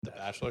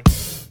Bachelor?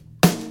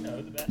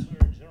 No, The Bachelor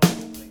in general.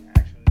 Like,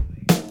 actually,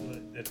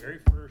 the very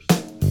first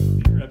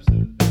premiere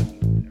episode of The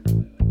Bachelor,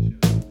 everybody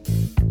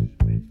showed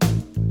made fun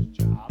of his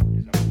job.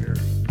 Is a very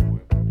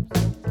enjoyable.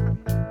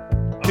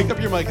 Pick up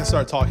your mic and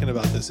start talking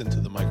about this into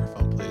the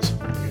microphone, please.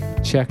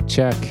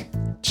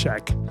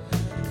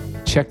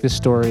 Check this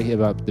story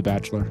about The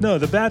Bachelor. No,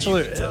 The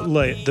Bachelor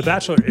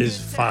is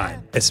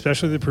fine,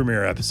 especially the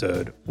premiere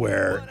episode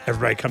where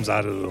everybody comes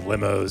out of the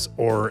limos,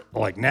 or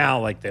like now,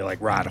 like they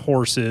like ride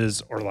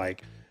horses or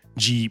like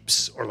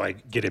Jeeps or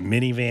like get in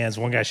minivans.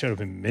 One guy showed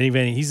up in a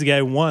minivan. He's the guy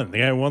who won. The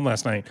guy who won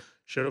last night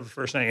showed up the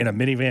first night in a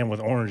minivan with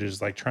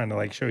oranges, like trying to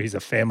like show he's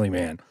a family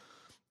man.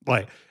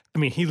 Like, I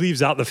mean, he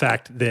leaves out the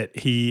fact that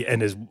he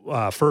and his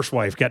first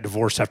wife got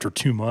divorced after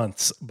 2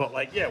 months. But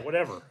like, yeah,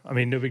 whatever. I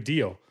mean, no big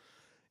deal.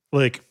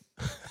 Like,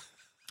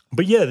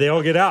 but yeah, they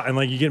all get out and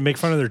like you get to make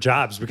fun of their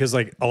jobs because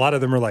like a lot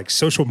of them are like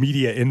social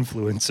media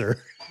influencer.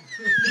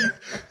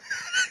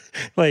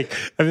 Like,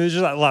 I mean, there's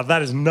just a lot.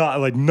 That is not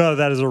like none of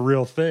that is a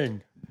real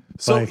thing.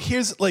 So Like-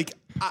 here's like,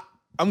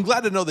 I'm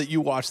glad to know that you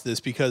watched this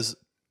because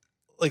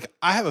like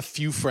I have a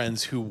few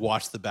friends who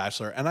watch The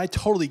Bachelor and I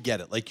totally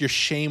get it. Like you're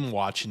shame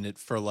watching it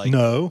for like,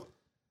 No,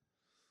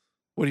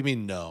 what do you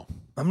mean no?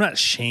 I'm not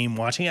shame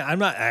watching it. I'm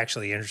not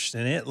actually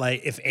interested in it.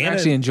 Like if You Anna,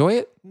 actually enjoy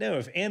it? no,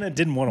 if Anna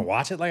didn't want to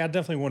watch it, like I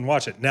definitely wouldn't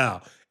watch it.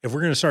 Now, if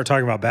we're going to start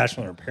talking about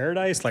Bachelor in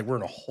Paradise, like we're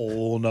in a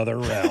whole nother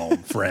realm,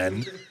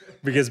 friend,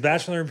 because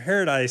Bachelor in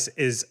Paradise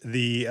is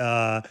the,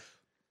 I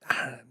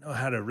don't know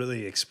how to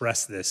really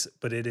express this,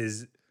 but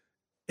it's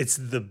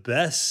the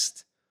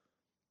best.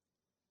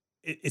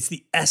 It's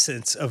the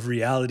essence of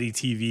reality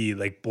TV,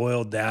 like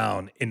boiled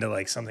down into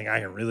like something I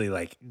can really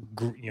like,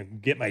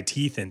 get my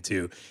teeth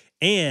into.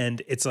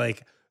 And it's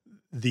like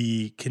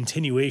the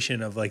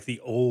continuation of like the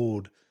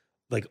old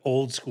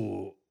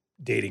school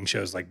dating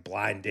shows like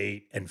Blind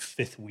Date and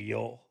Fifth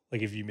Wheel.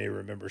 Like if you may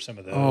remember some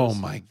of those. Oh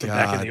my from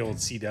back in God. the old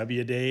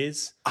CW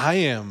days. I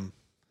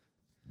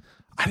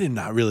did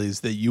not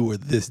realize that you were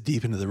this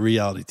deep into the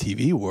reality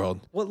TV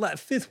world. Well,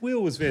 Fifth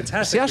Wheel was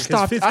fantastic. See,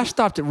 I because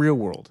stopped at Real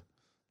World.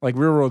 Like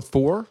Real World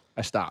 4,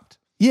 I stopped.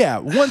 Yeah,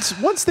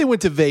 once they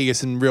went to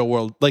Vegas and Real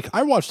World, like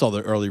I watched all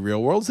the early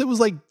Real Worlds. It was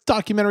like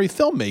documentary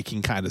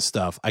filmmaking kind of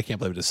stuff. I can't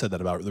believe I just said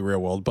that about the Real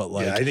World, but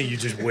like, Yeah, I think you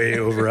just way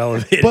over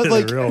elevated but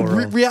like the real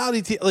world.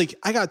 reality, like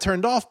I got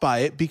turned off by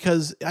it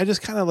because I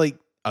just kind of like,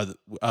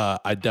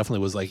 I definitely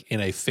was like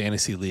in a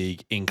fantasy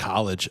league in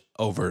college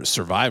over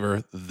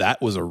Survivor.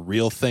 That was a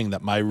real thing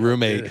that my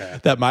roommate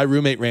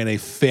ran a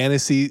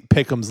fantasy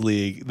pick'ems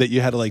league that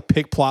you had to like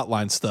pick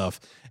plotline stuff,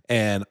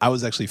 and I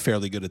was actually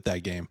fairly good at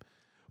that game,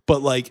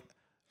 but like.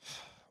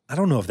 I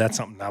don't know if that's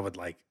something I would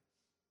like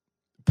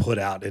put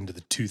out into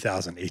the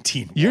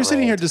 2018 You're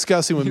sitting here world.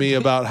 discussing with me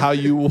about how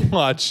you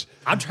watch.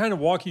 I'm trying to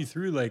walk you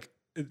through like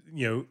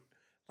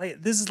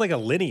like this is like a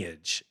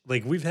lineage.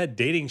 Like we've had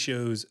dating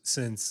shows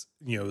since,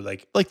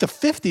 like Like the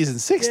 50s and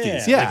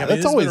 60s. Yeah, like, I mean, that's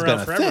it's always been around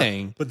a forever.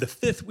 thing. But the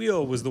Fifth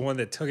Wheel was the one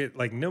that took it.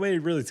 Like nobody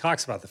really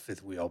talks about the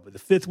Fifth Wheel, but the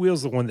Fifth Wheel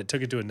is the one that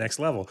took it to a next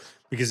level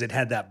because it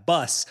had that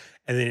bus,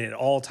 and then at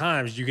all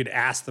times you could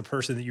ask the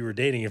person that you were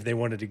dating if they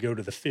wanted to go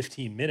to the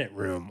 15-minute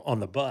room on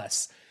the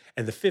bus.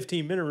 And the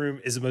 15-minute room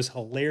is the most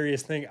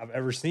hilarious thing I've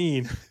ever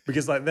seen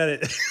because like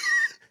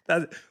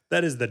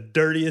that is the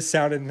dirtiest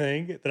sounding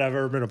thing that I've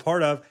ever been a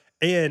part of.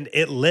 And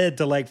it led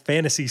to like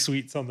fantasy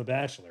suites on The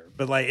Bachelor.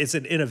 But like it's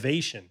an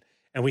innovation.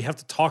 And we have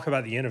to talk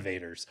about the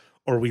innovators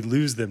or we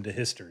lose them to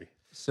history.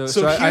 So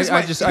here's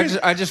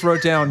I just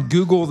wrote down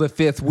Google the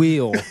Fifth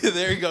Wheel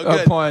There you go.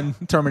 Good. upon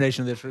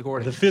termination of this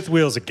recording. The Fifth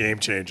Wheel is a game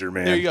changer,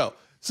 man. There you go.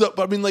 So,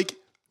 but I mean, like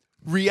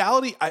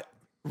reality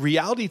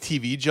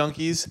TV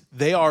junkies,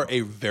 they are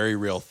a very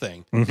real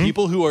thing. Mm-hmm.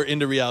 People who are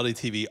into reality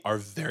TV are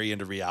very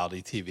into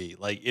reality TV.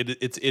 Like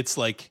it's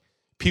like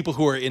people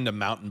who are into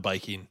mountain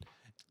biking.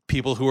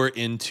 People who are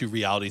into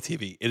reality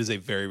TV, it is a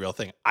very real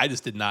thing. I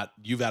just did not.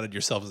 You've outed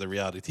yourself as a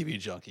reality TV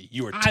junkie.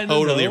 You are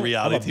totally a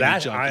reality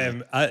TV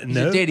junkie. He's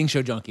a dating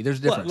show junkie. There's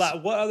a difference.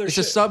 What other It's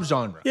shit? a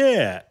subgenre.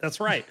 Yeah, that's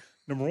right.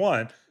 Number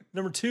one.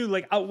 Number two,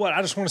 like,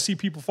 I just want to see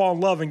people fall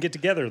in love and get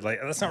together. Like,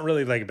 that's not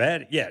really like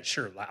bad. Yeah,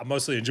 sure. Like, I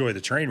mostly enjoy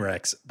the train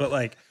wrecks, but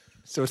like,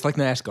 So it's like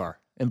NASCAR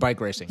and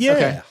bike racing. yeah,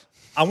 Okay.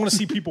 I want to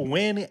see people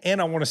win and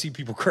I want to see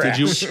people crash.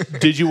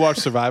 Did you watch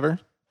Survivor?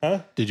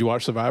 Huh? Did you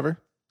watch Survivor?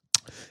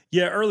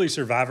 Yeah, early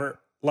Survivor.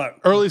 Like,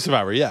 Early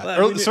Survivor, yeah.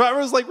 Well, I mean, Survivor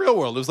was like Real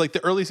World. It was like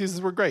the early seasons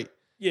were great.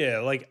 yeah,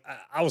 like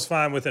I was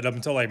fine with it up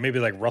until like maybe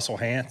like Russell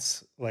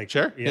Hantz. Like,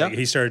 Sure, yeah, yeah.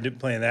 he started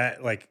playing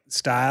that like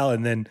style,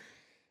 and then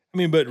I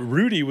mean, but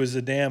Rudy was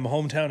a damn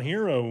hometown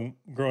hero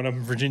growing up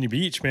in Virginia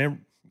Beach,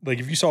 man. Like,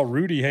 if you saw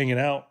Rudy hanging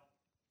out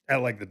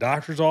at like the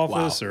doctor's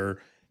office or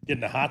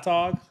getting a hot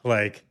dog,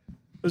 like it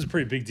was a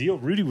pretty big deal.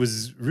 Rudy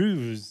was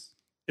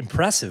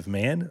impressive,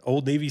 man.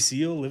 Old Navy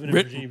SEAL living in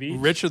Virginia Beach.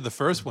 Richard, the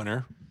first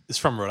winner, is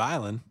from Rhode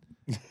Island.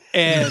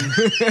 And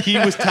he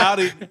was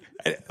touting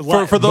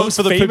for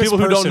people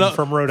who don't know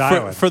from Rhode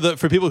Island.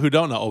 For people who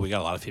don't know, oh, we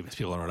got a lot of famous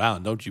people in Rhode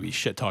Island. Don't you be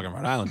shit talking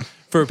Rhode Island.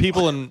 For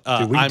people in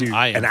Dude, we do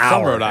I am an from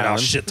hour Rhode and I'll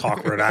Island. shit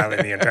talk Rhode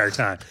Island the entire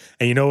time.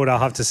 And you know what I'll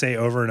have to say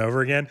over and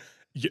over again?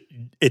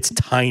 It's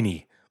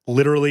tiny.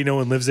 Literally, no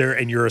one lives there,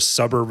 and you're a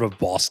suburb of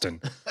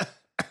Boston.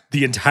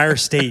 The entire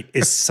state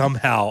is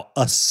somehow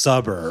a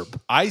suburb.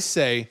 I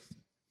say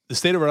the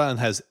state of Rhode Island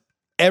has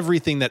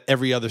everything that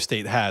every other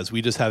state has.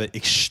 We just have it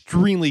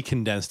extremely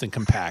condensed and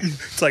compact.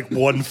 It's like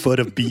 1 foot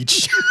of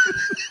beach.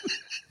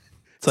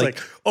 It's like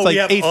we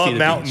have 8 a feet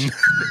mountain. Of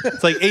beach.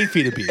 It's like 8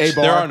 feet of beach. A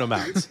bar. There are no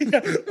mountains.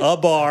 A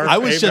bar. I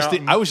was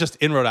just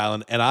in Rhode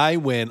Island, and I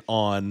went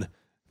on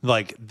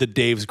like the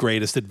Dave's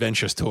Greatest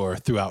Adventures tour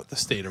throughout the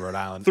state of Rhode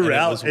Island.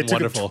 Throughout, and it was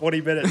wonderful. Took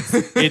him 20 minutes.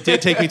 It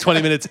did take me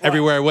 20 minutes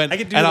everywhere I went.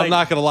 And I'm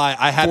not going to lie,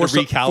 I had to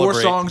recalibrate.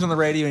 4 songs on the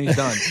radio and he's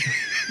done.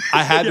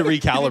 I had to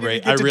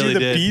recalibrate. I really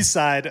did. The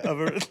B-side of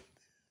it.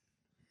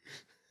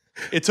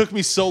 It took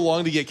me so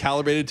long to get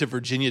calibrated to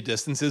Virginia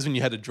distances when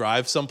you had to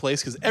drive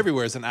someplace, because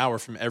everywhere is an hour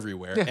from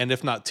everywhere, and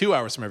if not 2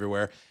 hours from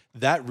everywhere.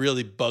 That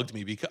really bugged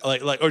me because,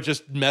 or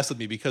just messed with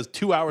me, because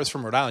 2 hours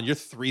from Rhode Island, you're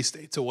 3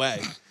 states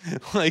away.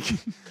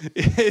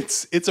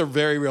 It's a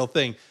very real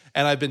thing.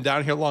 And I've been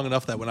down here long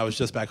enough that when I was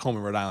just back home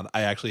in Rhode Island,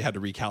 I actually had to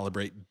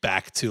recalibrate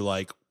back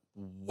to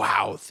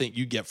wow, think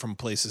you get from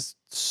places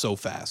so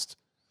fast.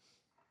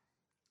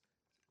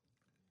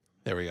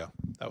 There we go.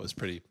 That was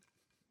pretty.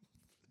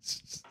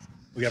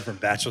 We got from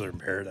Bachelor in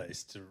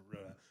Paradise to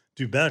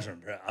do Bachelor in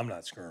Paradise. I'm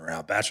not screwing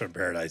around. Bachelor in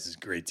Paradise is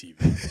great TV.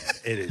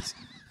 It is.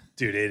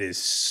 Dude, it is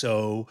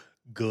so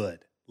good.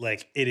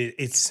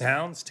 It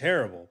sounds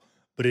terrible,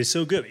 but it's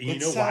so good. And you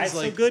know why it's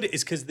so good?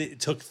 It's because it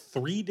took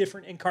 3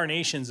 different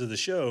incarnations of the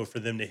show for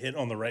them to hit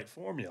on the right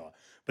formula.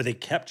 But they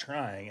kept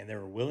trying, and they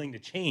were willing to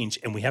change,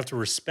 and we have to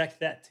respect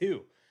that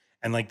too.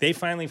 And they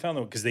finally found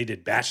them, because they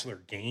did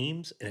Bachelor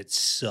Games, and it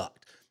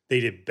sucked.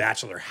 They did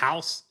Bachelor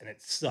House, and it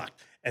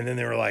sucked. And then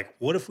they were like,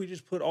 what if we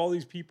just put all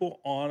these people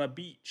on a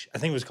beach? I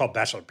think it was called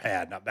Bachelor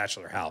Pad, not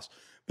Bachelor House.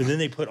 But then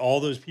they put all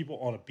those people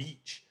on a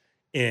beach.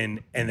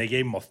 And they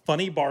gave him a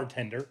funny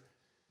bartender,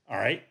 all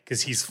right?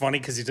 Because he's funny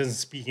because he doesn't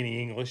speak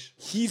any English.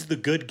 He's the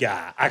good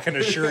guy, I can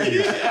assure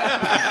you.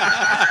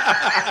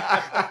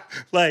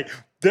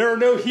 There are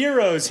no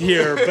heroes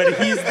here, but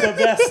he's the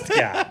best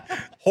guy.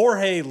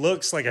 Jorge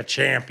looks like a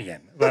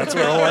champion. That's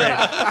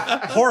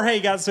what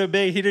Jorge got so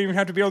big, he didn't even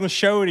have to be on the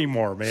show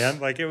anymore,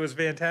 man. It was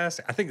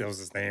fantastic. I think that was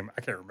his name.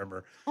 I can't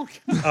remember.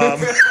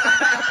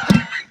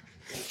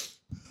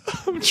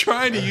 I'm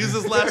trying to use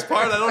this last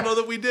part. I don't know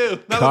that we do.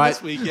 Not on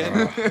this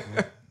weekend.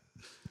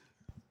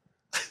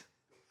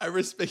 I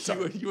respect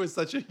you. You were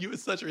such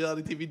a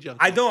reality TV junkie.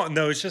 I don't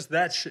know. It's just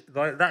that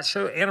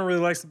show. Anna really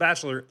likes The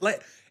Bachelor.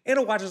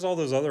 Anna watches all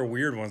those other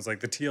weird ones, like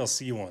the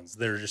TLC ones.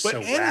 They're just so.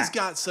 But Anna's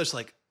got such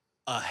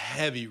a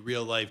heavy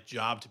real life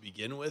job to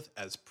begin with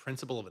as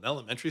principal of an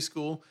elementary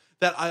school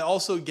that I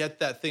also get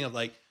that thing of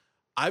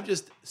I've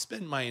just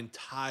spent my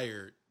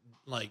entire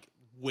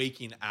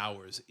waking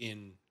hours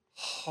in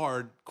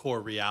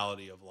hardcore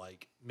reality of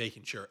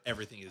making sure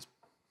everything is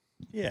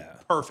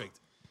perfect.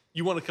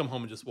 You want to come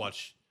home and just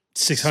watch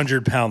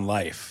 600-Pound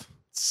Life.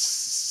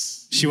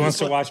 She wants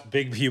to watch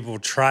big people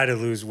try to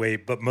lose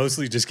weight, but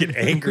mostly just get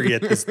angry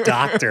at this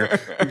doctor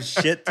who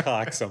shit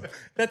talks them.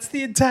 That's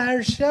the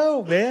entire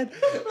show, man.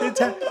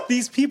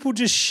 These people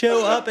just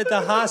show up at the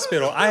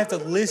hospital. I have to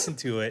listen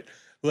to it.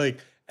 And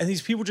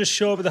these people just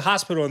show up at the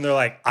hospital and they're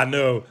like, I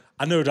know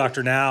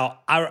Dr.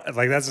 Now.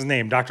 That's his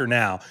name, Dr.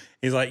 Now.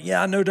 He's like,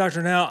 yeah, I know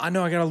Dr. Now. I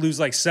know I got to lose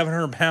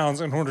 700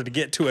 pounds in order to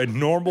get to a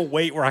normal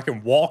weight where I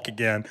can walk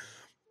again.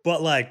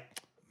 But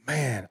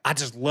man, I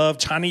just love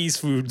Chinese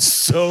food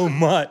so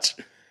much.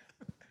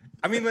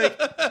 I mean,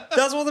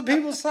 that's what the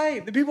people say.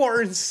 The people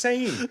are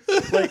insane.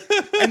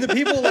 And the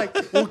people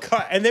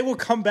will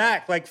come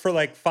back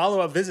for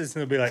follow-up visits,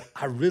 and they'll be like,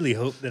 I really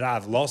hope that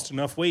I've lost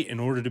enough weight in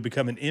order to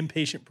become an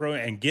inpatient pro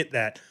and get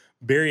that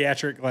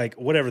bariatric,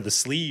 whatever, the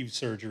sleeve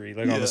surgery,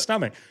 on the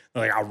stomach.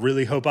 They're I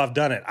really hope I've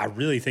done it. I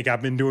really think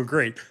I've been doing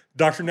great.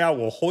 Dr. Now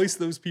will hoist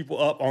those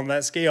people up on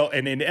that scale,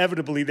 and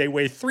inevitably they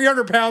weigh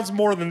 300 pounds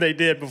more than they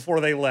did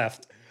before they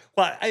left.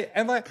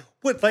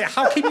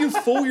 How can you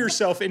fool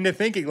yourself into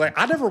thinking?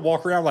 I never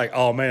walk around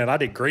oh man, I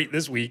did great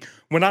this week,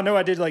 when I know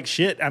I did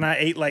shit and I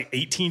ate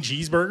 18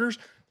 cheeseburgers.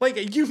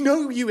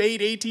 You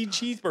ate 18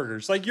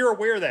 cheeseburgers. You're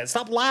aware of that.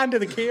 Stop lying to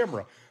the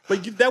camera.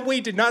 That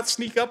weight did not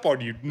sneak up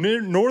on you,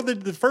 nor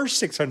did the first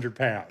 600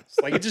 pounds.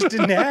 It just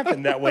didn't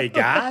happen that way,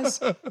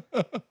 guys.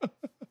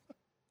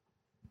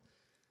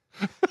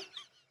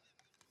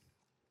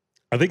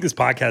 I think this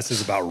podcast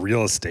is about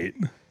real estate.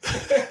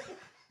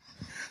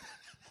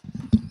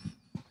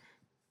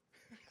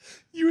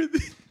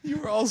 You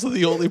were also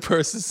the only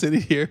person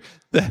sitting here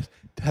that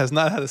has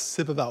not had a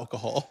sip of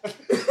alcohol.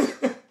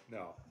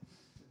 No.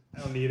 I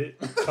don't need it.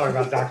 Talk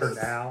about Dr.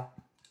 Now.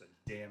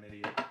 Damn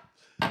idiot.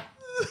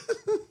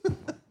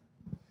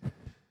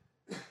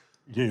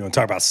 You want to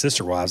talk about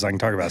Sister Wives? I can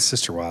talk about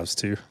Sister Wives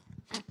too.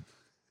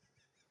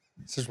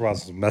 Sister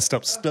Wives is messed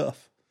up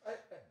stuff. I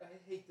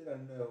hate that I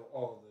know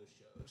all of those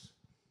shows.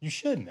 You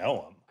should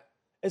know them.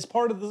 It's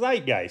part of the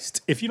zeitgeist.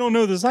 If you don't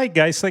know the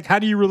zeitgeist, how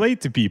do you relate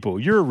to people?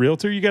 You're a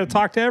realtor. You got to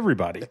talk to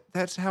everybody.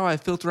 That's how I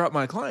filter out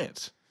my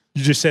clients.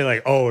 You just say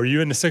like, "Oh, are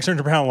you into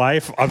 600-pound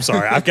life?" I'm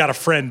sorry, I've got a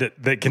friend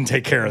that can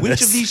take care of Which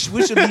this. of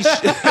these?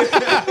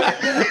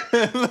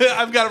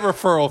 I've got a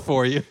referral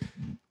for you.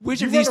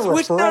 Which You of run these? a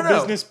Which, referral no.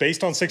 business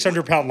based on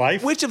 600-pound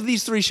life? Which of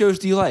these 3 shows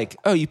do you like?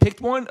 Oh, you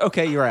picked one.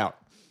 Okay, you're out.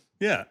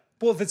 Yeah.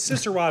 Well, if it's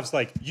Sister Wives,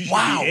 like you should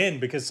Wow. be in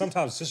because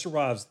sometimes Sister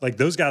Wives, like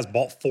those guys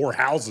bought 4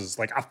 houses.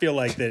 Like I feel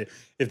like that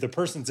if the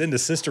person's into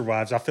Sister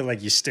Wives, I feel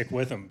like you stick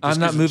with them. I'm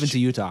not moving to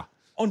Utah.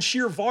 On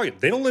sheer volume.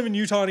 They don't live in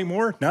Utah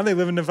anymore. Now they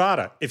live in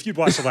Nevada. If you'd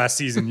watched the last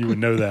season, you would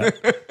know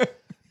that.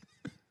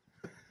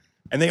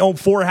 And they own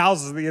 4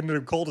 houses at the end of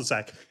the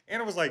cul-de-sac.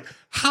 Anna was like,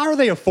 how are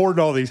they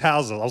affording all these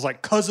houses? I was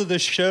like, because of the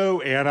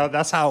show, Anna.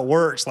 That's how it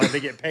works. Like they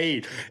get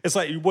paid. It's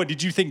like, what,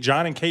 did you think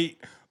John and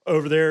Kate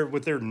over there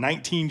with their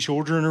 19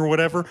 children or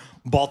whatever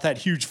bought that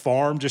huge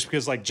farm just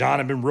because like John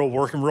had been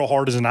working real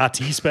hard as an IT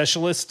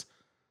specialist?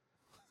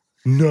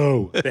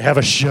 No, they have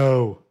a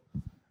show.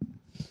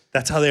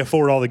 That's how they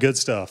afford all the good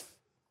stuff.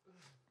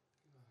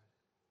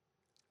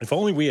 If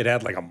only we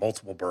had like a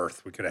multiple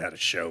birth, we could have had a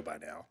show by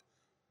now.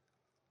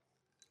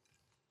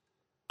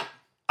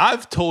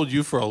 I've told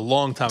you for a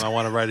long time I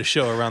want to write a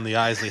show around the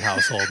Isley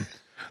household.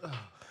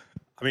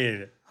 I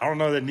mean, I don't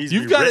know that it needs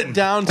You've to be got written. it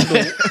down to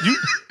the you.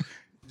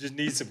 Just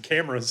need some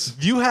cameras.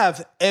 You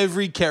have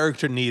every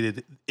character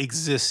needed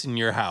exists in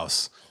your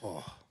house.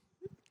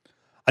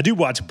 I do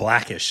watch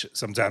Blackish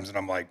sometimes, and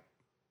I'm like,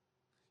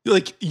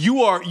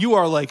 You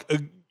are like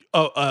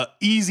a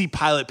easy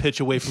pilot pitch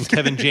away from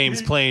Kevin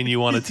James playing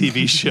you on a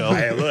TV show.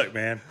 hey, look,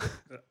 man,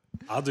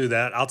 I'll do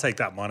that. I'll take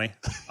that money.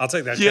 I'll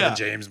take that Yeah. Kevin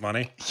James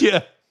money.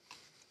 Yeah.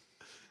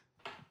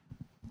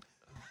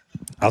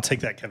 I'll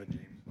take that Kevin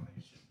James money.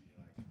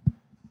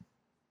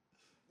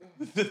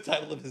 The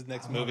title of his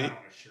next movie. On a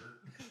shirt.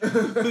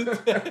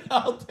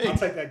 I'll take I'll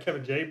take that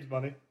Kevin James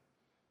money.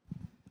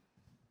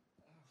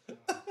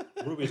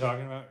 What are we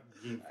talking about?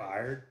 Getting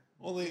fired?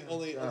 only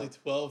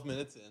 12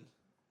 minutes in.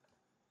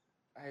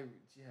 I don't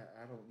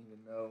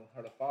even know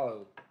how to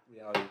follow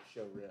reality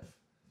show riff.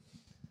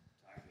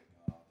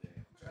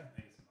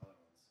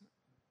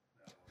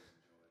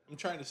 I'm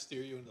trying to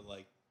steer you into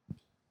like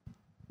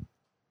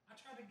I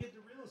tried to get to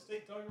real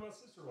estate talking about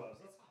Sister Wives.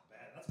 That's not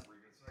bad. That's a pretty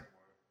good second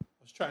one.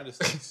 I was trying to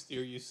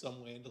steer you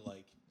some way into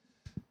like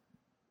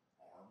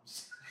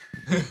Arms.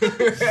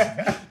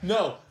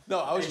 No,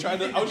 I was trying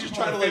to like the good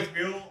show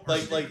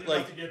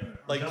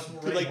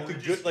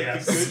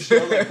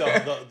like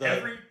the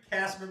Every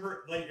cast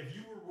member, like if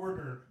you were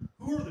wondering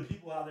who are the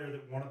people out there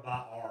that want to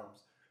buy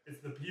arms, it's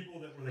the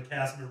people that were the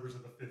cast members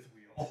of the Fifth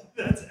Wheel.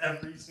 That's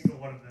every single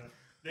one of them.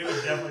 They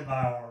would definitely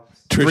buy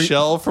arms.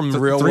 Trishelle from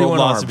Real 3-1 World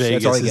Las arms.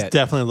 That's all Vegas I is get.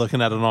 definitely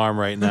looking at an arm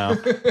right now.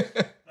 Like,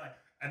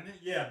 and then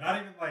not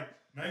even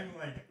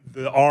like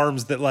the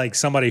arms that like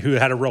somebody who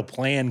had a real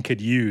plan could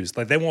use.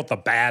 Like they want the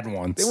bad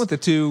ones. They want the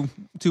 2-1,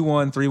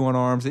 3-1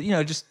 arms that,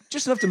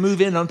 just enough to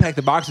move in, unpack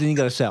the boxes, and you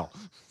got to sell.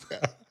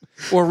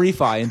 Or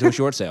refi into a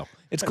short sale.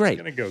 It's great.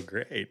 It's gonna go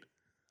great.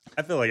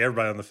 I feel like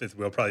everybody on the Fifth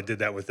Wheel probably did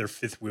that with their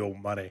Fifth Wheel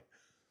money.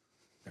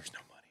 There's no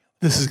money.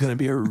 This is going to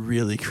be a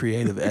really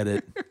creative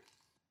edit.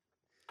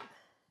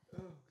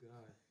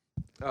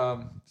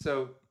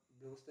 So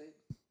real estate?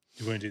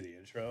 Do you want to do the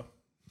intro?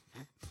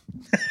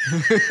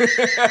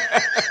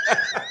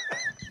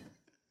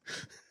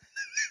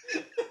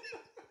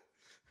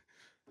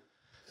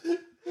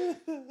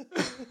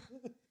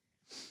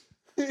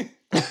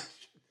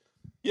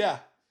 Yeah,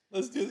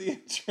 let's do the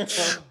intro.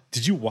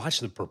 Did you watch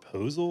The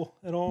Proposal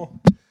at all?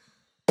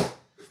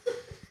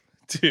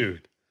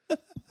 Dude,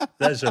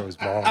 that show was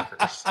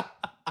bonkers.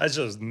 That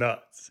show's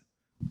nuts.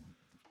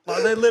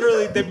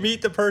 They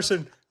meet the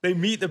person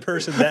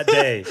that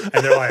day,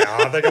 and they're like,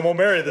 I think I'm gonna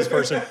marry this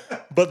person.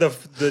 But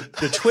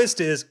the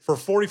twist is, for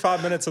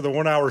 45 minutes of the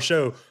 1 hour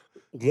show,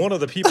 one of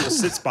the people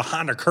sits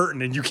behind a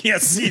curtain and you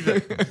can't see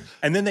them.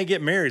 And then they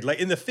get married. Like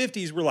in the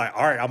 50s, we're like,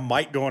 all right, I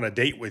might go on a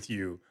date with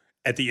you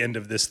at the end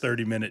of this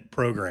 30-minute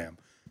program.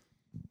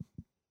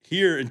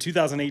 Here in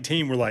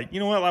 2018, we're like, you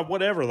know what? Like,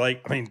 whatever.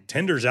 Like, I mean,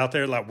 Tinder's out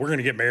there. Like, we're going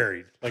to get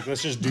married. Like,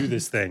 let's just do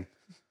this thing.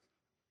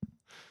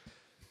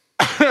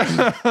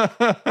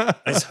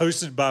 It's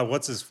hosted by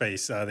what's his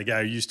face? The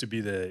guy who used to be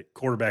the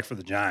quarterback for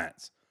the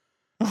Giants.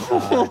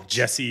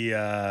 Jesse.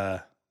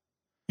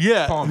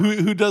 Yeah, Palmer.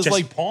 who does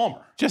Jesse like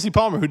Palmer. Jesse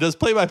Palmer, who does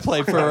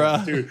play-by-play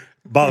for Dude,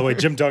 by the way,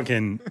 Jim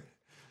Duncan.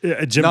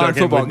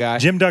 Non-football guy.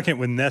 Jim Duncan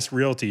with Nest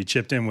Realty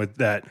chipped in with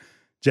that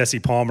Jesse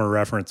Palmer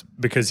reference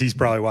because he's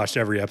probably watched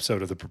every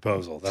episode of The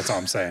Proposal. That's all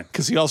I'm saying.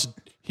 because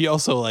he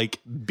also like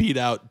beat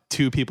out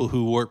 2 people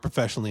who work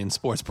professionally in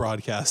sports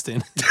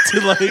broadcasting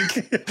to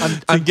like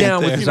I'm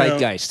down with there. the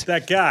zeitgeist.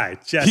 That guy,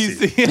 Jesse.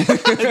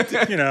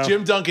 He's you know,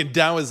 Jim Duncan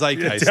down with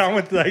zeitgeist. down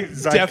with the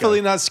zeitgeist. Definitely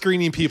not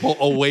screening people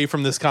away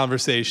from this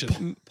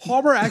conversation.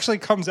 Palmer actually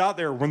comes out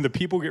there when the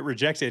people get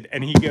rejected,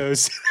 and he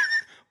goes.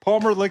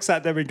 Palmer looks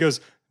at them and goes,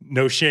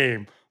 "No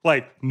shame."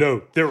 Like,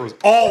 no, there was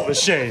all the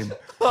shame.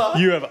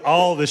 You have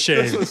all the shame.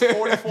 This was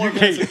 44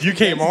 minutes of You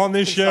came on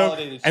this show,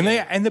 consolidated and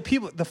shame. the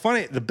people.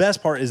 The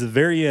best part is the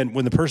very end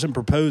when the person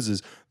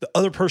proposes. The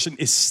other person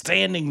is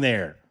standing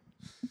there.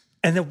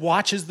 and then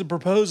watches the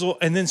proposal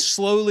and then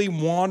slowly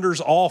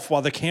wanders off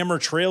while the camera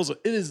trails. It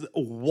is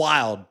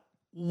wild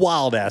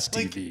ass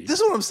TV. This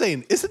is what I'm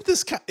saying. Isn't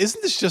this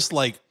just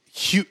like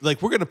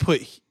we're gonna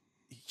put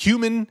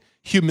human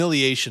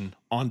humiliation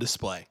on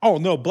display? Oh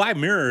no, Black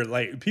Mirror,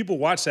 like people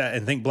watch that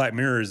and think Black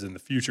Mirror is in the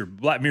future.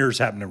 Black Mirror is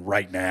happening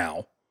right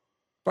now.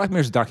 Black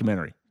Mirror's a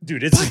documentary.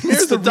 Dude, it's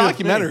Here's the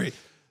documentary.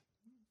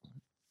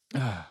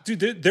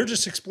 Dude, they're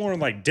just exploring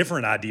like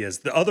different ideas.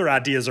 The other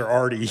ideas are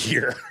already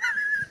here.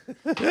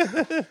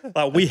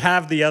 We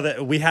have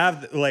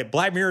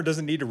Black Mirror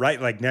doesn't need to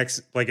write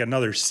like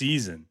another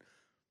season.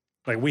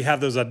 Like we have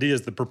those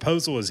ideas. The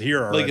proposal is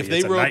here already. Like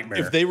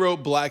if they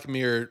wrote Black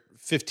Mirror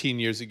 15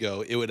 years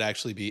ago, it would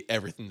actually be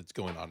everything that's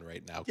going on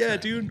right now. Yeah,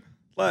 dude.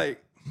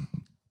 Like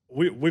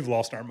we've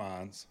lost our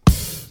minds.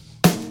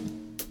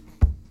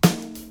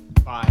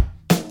 Bye.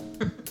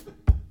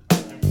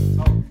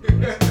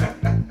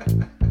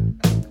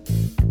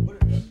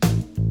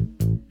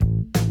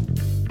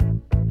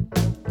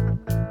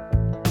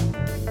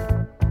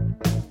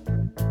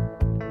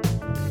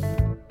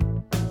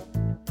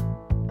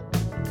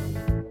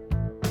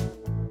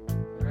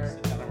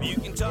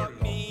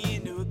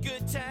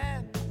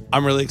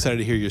 I'm really excited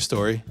to hear your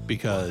story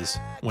because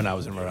when I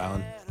was in Rhode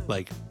Island,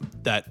 like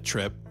that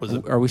trip was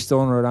a Are we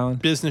still in Rhode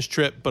Island? business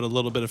trip, but a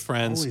little bit of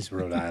friends. Always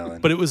Rhode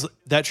Island. But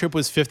that trip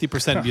was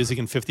 50% music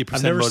and 50%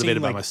 I've never motivated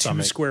seen by like my 2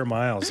 stomach. square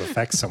miles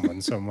affect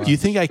someone so much. Do you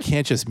think I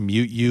can't just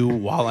mute you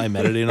while I'm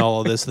editing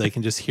all of this so they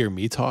can just hear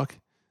me talk?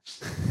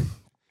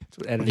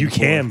 You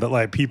can, but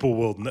like people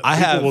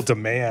will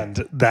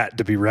demand that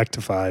to be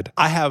rectified.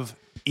 I have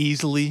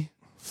easily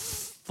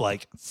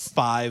like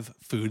 5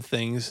 food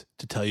things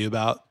to tell you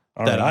about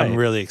that right. I'm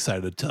really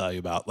excited to tell you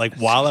about. Like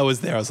while I was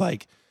there, I was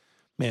like,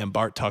 man,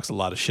 Bart talks a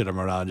lot of shit on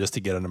Rhode Island just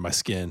to get under my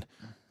skin.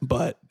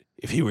 But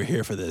if he were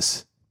here for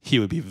this, he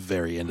would be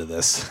very into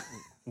this.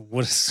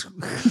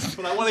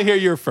 But I want to hear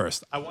your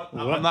first. I'm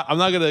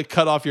not going to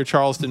cut off your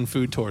Charleston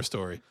food tour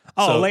story.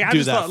 Oh, so like I do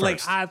just that thought, like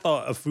first. I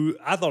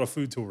thought a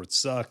food tour would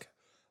suck.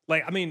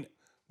 Like, I mean,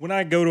 when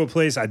I go to a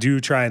place, I do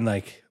try and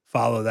like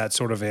follow that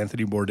sort of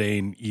Anthony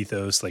Bourdain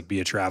ethos, like be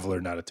a traveler,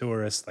 not a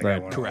tourist. Like,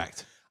 Right,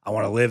 correct. I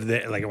want to live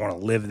there. Like, I want to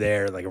live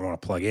there. Like, I want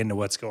to plug into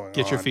what's going on.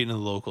 Get your feet into the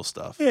local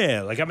stuff.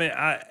 Yeah, like I mean,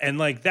 and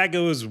like that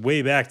goes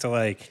way back to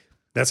like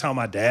that's how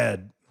my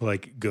dad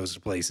like goes to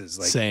places.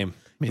 Like, Same.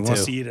 Me he too.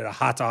 wants to eat at a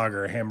hot dog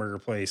or a hamburger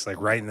place,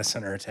 like right in the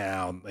center of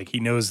town. Like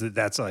he knows that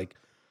that's like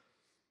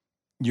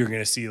you're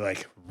gonna see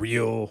like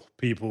real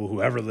people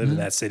who ever live in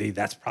that city.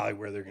 That's probably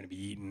where they're gonna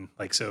be eating.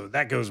 Like so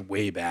that goes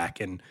way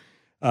back, and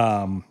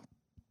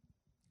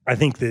I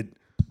think that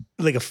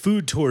like a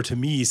food tour to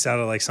me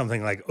sounded like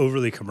something like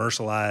overly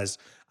commercialized.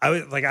 I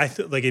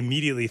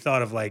immediately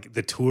thought of like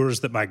the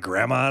tours that my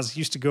grandmas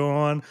used to go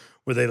on,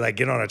 where they like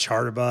get on a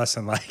charter bus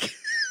and like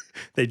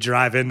they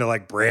drive into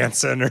like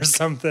Branson or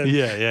something.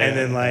 And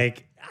then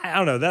like I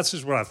don't know, that's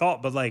just what I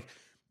thought. But like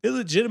it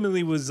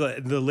legitimately was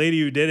the lady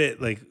who did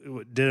it like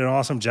did an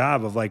awesome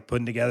job of like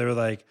putting together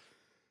like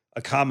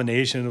a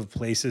combination of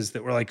places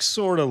that were like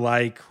sort of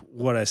like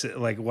what I said,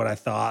 like what I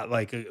thought,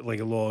 like a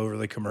little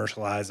overly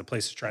commercialized. The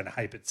place is trying to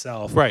hype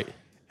itself, Right.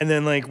 And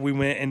then like we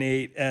went and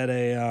ate at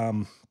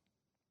a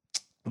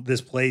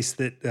this place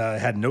that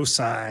had no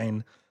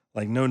sign,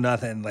 like no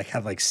nothing, like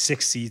had like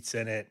 6 seats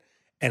in it,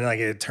 and like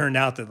it turned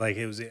out that like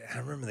it was. I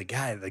remember the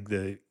guy like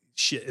it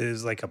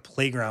was like a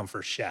playground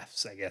for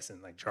chefs, I guess,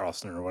 in like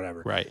Charleston or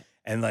whatever, Right.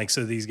 And like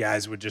so these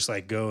guys would just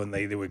like go and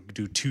they would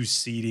do 2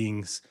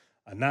 seatings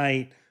a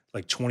night.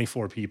 Like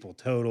 24 people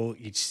total,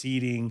 each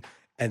seating,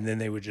 and then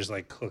they would just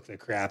like cook the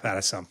crap out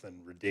of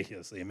something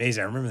ridiculously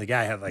amazing. I remember the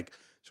guy had like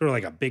sort of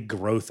like a big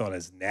growth on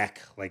his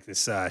neck, like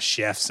this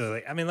chef. So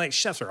like, I mean, like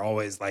chefs are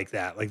always like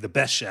that. Like the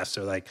best chefs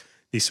are like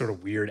these sort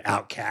of weird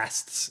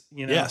outcasts,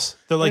 you know? Yes.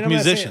 They're like I mean,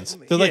 I'm not musicians.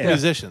 saying- They're like yeah.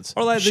 musicians.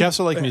 Or like Chefs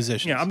are like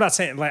musicians. Yeah, I'm not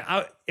saying like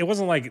it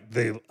wasn't like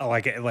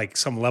like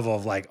some level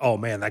of like, oh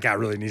man, that guy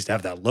really needs to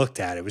have that looked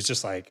at. It was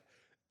just like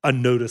a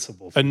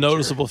noticeable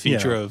feature.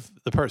 feature Yeah. of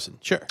the person.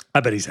 Sure. I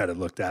bet he's had it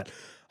looked at.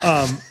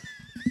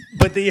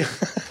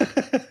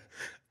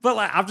 But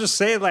like I'm just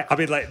saying, like I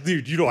mean, like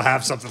dude, you don't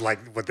have something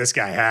like what this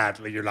guy had.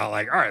 Like you're not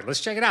like, all right,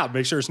 let's check it out,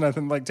 make sure it's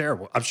nothing like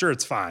terrible. I'm sure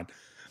it's fine.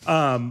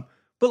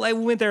 But like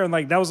we went there and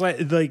like that was like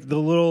the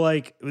little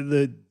like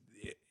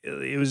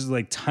it was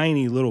like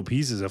tiny little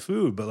pieces of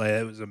food, but like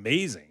it was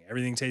amazing.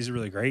 Everything tasted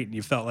really great, and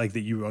you felt like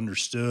that you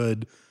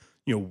understood,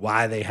 you know,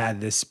 why they had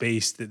this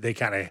space that they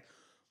kind of.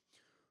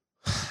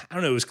 I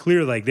don't know. It was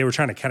clear like they were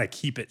trying to kind of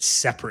keep it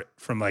separate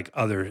from like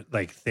other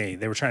like thing.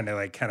 They were trying to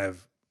like kind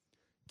of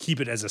keep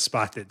it as a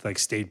spot that like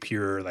stayed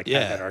pure, like Yeah,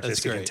 had that that's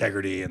artistic great.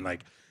 integrity, and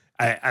like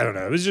I don't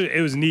know.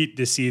 It was neat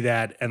to see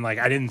that, and like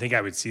I didn't think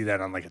I would see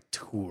that on like a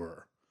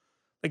tour,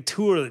 like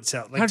tour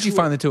itself. Like, How did you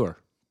find the tour?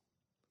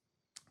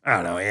 I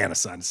don't know. Anna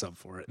signed us up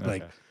for it.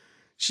 Like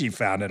she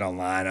found it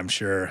online, I'm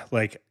sure.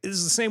 Like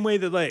it's the same way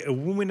that like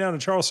when we went down to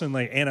Charleston,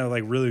 like Anna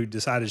like really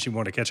decided she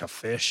wanted to catch a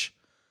fish.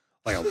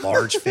 Like a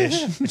large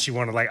fish, and she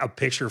wanted like a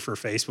picture for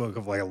Facebook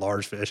of like a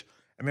large fish.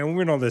 I mean, we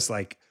went on this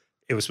like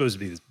it was supposed to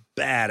be this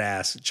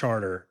badass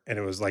charter, and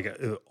it was like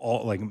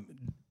all like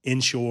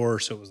inshore.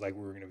 So it was like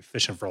we were going to be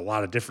fishing for a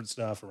lot of different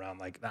stuff around.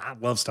 Like I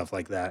love stuff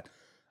like that.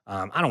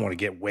 I don't want to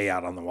get way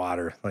out on the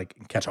water, like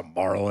and catch a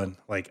marlin.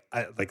 Like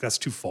that's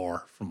too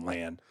far from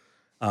land.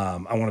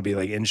 I want to be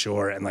like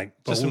inshore and like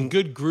just some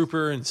good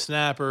grouper and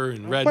snapper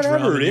and red whatever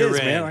drum. it is,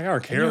 man. Like I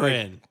don't care. You're Like,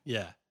 in.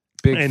 Yeah.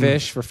 Big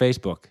fish for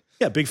Facebook.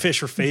 Yeah, big fish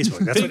for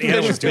Facebook. That's what Big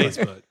Anna fish was for doing.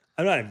 Facebook.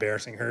 I'm not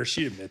embarrassing her.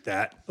 She'd admit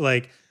that.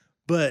 Like,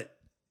 but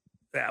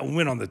I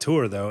went on the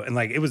tour though, and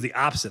like it was the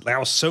opposite. Like I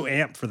was so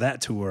amped for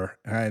that tour,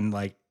 and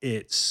like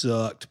it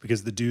sucked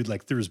because the dude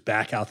like threw his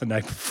back out the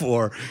night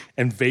before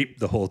and vaped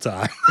the whole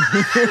time.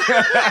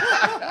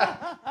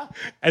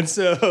 And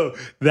so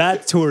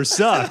that tour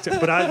sucked.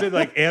 But I've been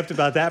like amped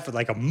about that for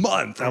like a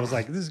month. I was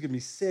like, this is gonna be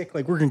sick.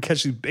 Like we're gonna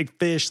catch these big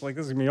fish. Like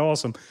this is gonna be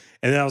awesome.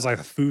 And then I was like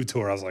a food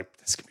tour. I was like,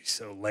 this is gonna be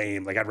so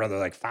lame. Like I'd rather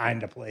like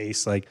find a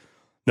place. Like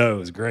no, it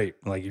was great.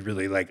 Like you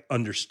really like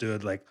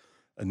understood like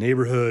a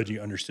neighborhood.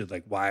 You understood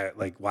like why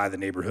the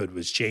neighborhood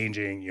was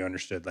changing. You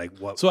understood like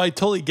what. So I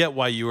totally get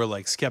why you were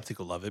like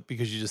skeptical of it,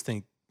 because you just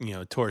think,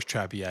 tourist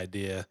trappy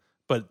idea,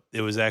 but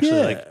it was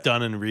actually like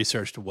done and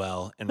researched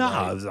well. And it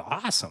was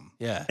awesome.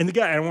 Yeah. And the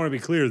guy, I want to be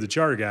clear, the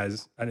charter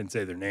guys, I didn't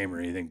say their name or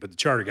anything, but the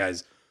charter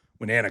guys,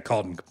 when Anna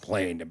called and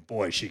complained, and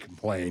boy, she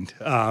complained.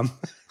 When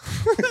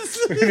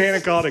Anna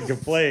called and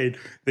complained,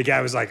 the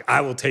guy was like, I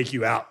will take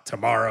you out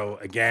tomorrow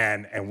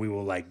again, and we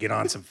will like get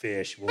on some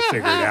fish. We'll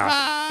figure it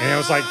out. And I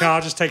was like, no,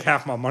 I'll just take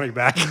half my money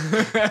back.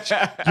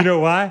 You know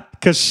why?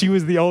 Because she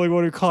was the only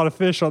one who caught a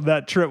fish on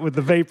that trip with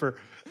the vapor.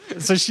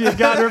 So she had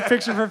gotten her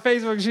picture for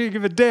Facebook. She didn't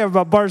give a damn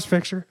about Bart's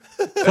picture.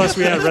 Plus,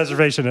 we had a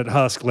reservation at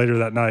Husk later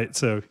that night.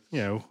 So,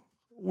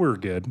 we're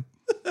good.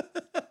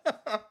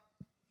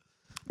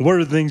 What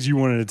are the things you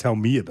wanted to tell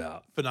me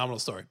about? Phenomenal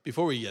story.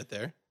 Before we get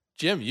there,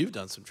 Jim, you've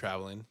done some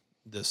traveling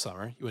this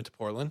summer. You went to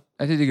Portland.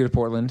 I did go to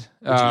Portland.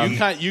 You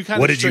kind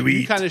What did you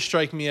eat? You kind of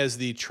strike me as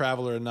the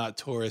traveler, not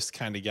tourist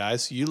kind of guy.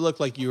 So you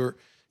look like you were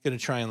going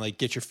to try and like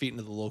get your feet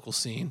into the local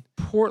scene.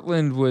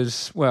 Portland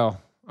was,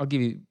 well, I'll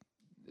give you,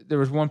 there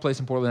was one place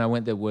in Portland I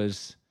went that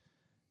was,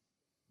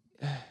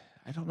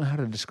 I don't know how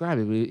to describe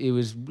it, but it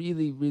was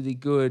really, really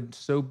good.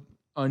 So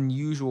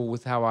unusual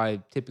with how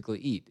I typically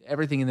eat.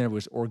 Everything in there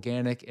was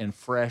organic and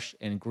fresh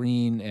and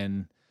green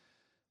and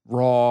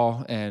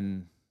raw,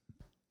 and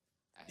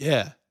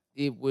yeah,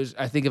 it was.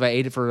 I think if I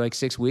ate it for like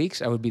 6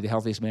 weeks, I would be the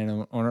healthiest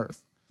man on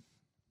earth.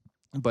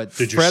 But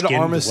Did your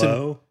skin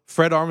glow?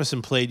 Fred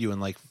Armisen played you in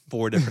like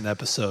 4 different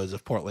episodes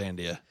of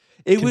Portlandia.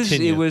 It was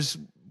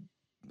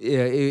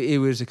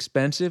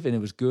expensive, and it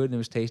was good, and it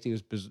was tasty.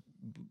 It was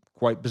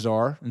quite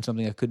bizarre and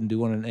something I couldn't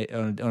do on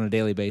a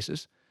daily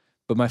basis.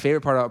 But my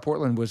favorite part about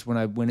Portland was when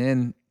I went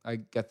in, I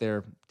got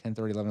there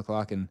 10:30, 11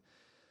 o'clock, and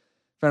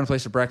found a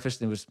place for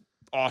breakfast. And it was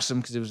awesome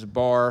because it was a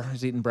bar. I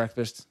was eating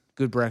breakfast,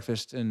 good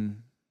breakfast,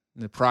 and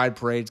the Pride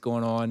Parade's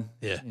going on.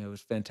 Yeah. It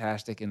was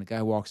fantastic. And the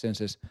guy walks in and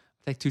says, I'll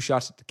take 2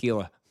 shots of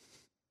tequila.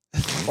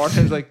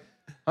 Bartender's like,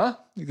 huh?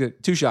 You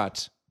get 2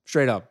 shots,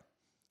 straight up.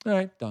 All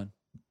right, done.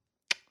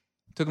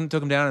 Took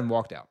him down and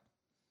walked out.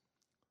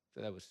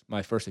 So that was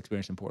my first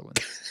experience in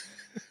Portland.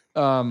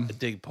 I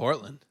dig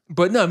Portland.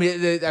 But no, I mean,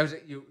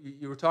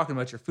 you were talking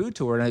about your food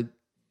tour,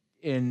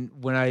 and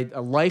when a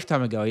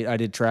lifetime ago, I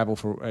did travel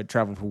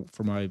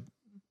for my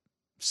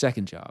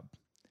second job,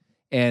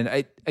 and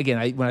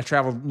when I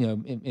traveled,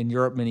 in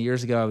Europe many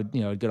years ago, I would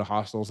I'd go to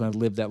hostels and I'd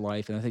live that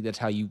life, and I think that's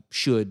how you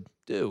should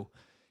do.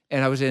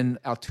 And I was in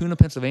Altoona,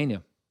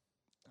 Pennsylvania.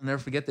 I'll never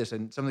forget this.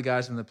 And some of the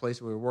guys from the place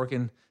where we were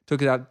working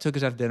took us out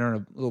to dinner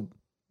in a little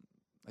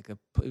it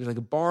was like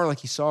a bar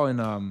like you saw in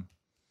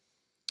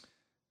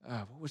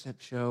what was that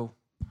show?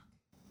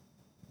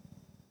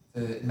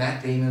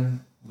 Matt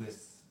Damon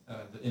with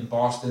in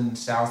Boston,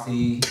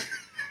 Southie.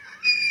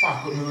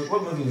 Fuck,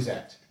 what movie was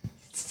that?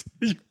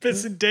 You're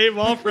pissing Dave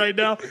off right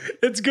now.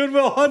 It's Good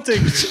Will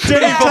Hunting.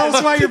 Dave, tell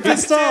us why you're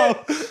pissed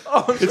off.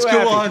 Oh, it's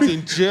Good Will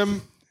Hunting,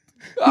 Jim.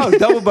 Oh,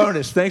 double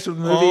bonus. Thanks for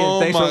the movie.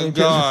 Oh, and thanks my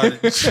God,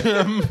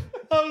 Jim.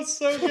 That was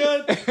so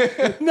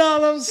good.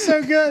 No, that was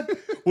so good.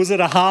 Was it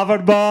a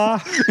Harvard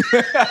bar?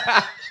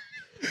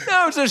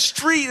 No, it's a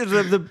street.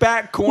 It's the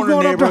back corner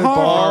We're going up to neighborhood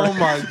bar. Oh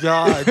my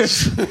God.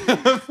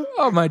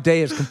 Oh, my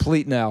day is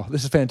complete now.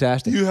 This is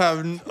fantastic. You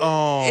haven't.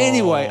 Oh.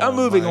 Anyway, I'm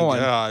moving on.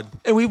 God.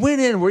 And we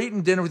went in. We're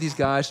eating dinner with these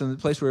guys from the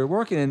place where we were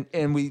working,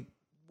 and we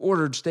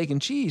ordered steak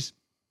and cheese.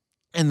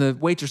 And the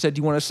waitress said, "Do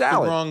you want a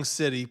salad?" The wrong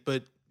city,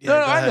 but yeah, No,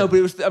 go I ahead. know, but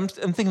it was. I'm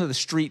thinking of the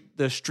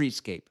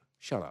streetscape.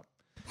 Shut up.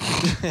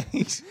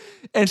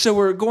 And so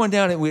we're going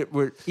down and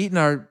we're eating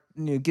our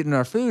getting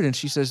our food, and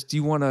she says, "Do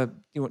you want a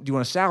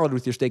salad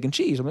with your steak and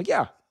cheese?" I'm like,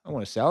 "Yeah, I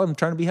want a salad. I'm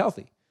trying to be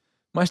healthy.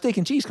 My steak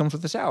and cheese comes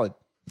with the salad.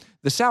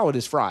 The salad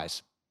is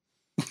fries."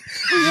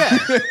 Yeah.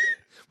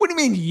 What do you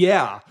mean?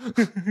 Yeah.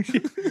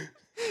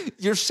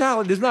 Your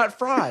salad is not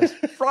fries.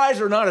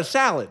 Fries are not a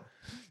salad.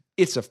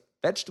 It's a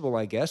vegetable,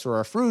 I guess, or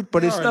a fruit,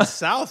 but it's Or not. in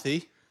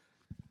Southie.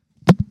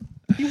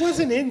 He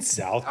wasn't in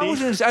Southie. I was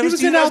he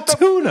was in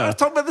Altoona. I was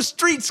talking about the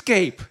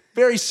streetscape.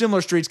 Very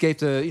similar streetscape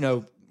to,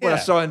 what I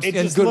saw in it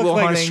Good just Will looked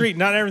like Hunting. a street.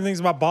 Not everything's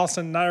about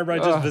Boston. Not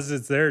everybody just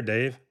visits there,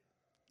 Dave.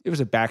 It was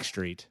a back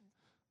street.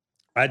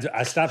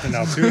 I stopped in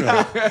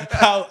Altoona.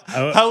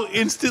 How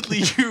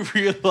instantly you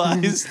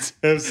realized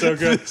It was so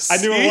good. I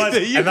knew it was,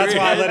 that you and that's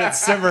why I let ran. it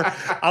simmer.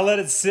 I let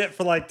it sit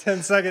for like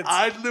 10 seconds.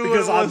 I knew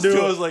because it was I knew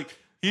too. I it. was like,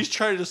 he's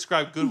trying to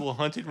describe Good Will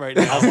Hunting right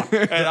now,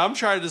 and I'm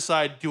trying to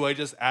decide: do I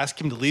just ask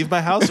him to leave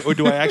my house, or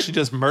do I actually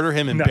just murder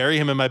him and bury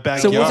him in my So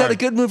backyard? was that a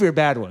good movie or a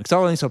bad one? Because I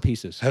only saw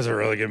pieces. That's a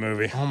really good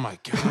movie. Oh my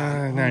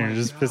god! No, you're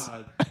just pissed.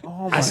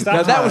 Oh I my Now,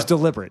 stopped. that was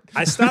deliberate.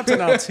 I stopped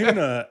in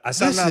Altoona. I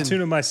stopped in Listen.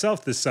 Altoona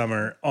myself this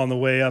summer on the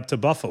way up to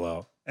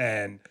Buffalo,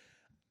 and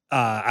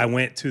I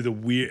went to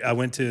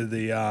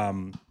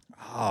the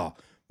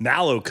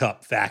Mallow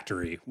Cup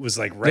factory. Was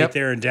like right Yep.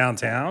 there in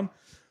downtown.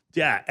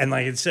 Yeah, and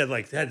like it said,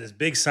 like they had this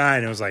big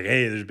sign. It was like,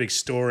 "Hey, there's a big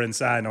store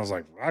inside." And I was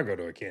like, well, "I'll go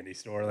to a candy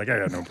store. Like I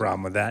got no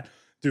problem with that."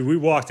 Dude, we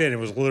walked in. It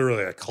was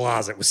literally a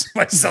closet with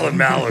somebody selling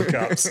Mallow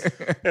cups.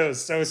 It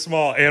was so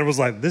small, and it was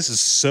like, "This is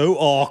so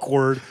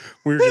awkward."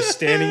 We were just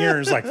standing here, and it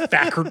was like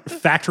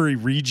factory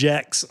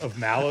rejects of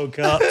Mallow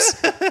cups.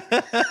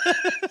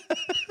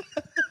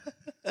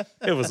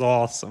 It was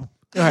awesome.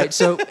 All right,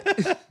 so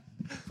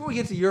before we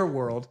get to your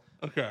world,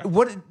 Okay.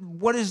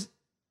 what is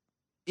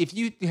if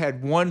you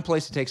had one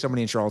place to take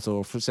somebody in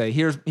Charlottesville for say,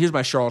 here's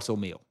my Charlottesville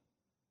meal.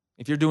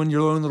 If you're doing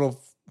your own little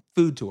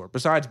food tour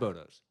besides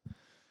Bodo's,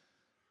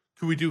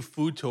 Could we do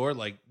food tour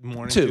like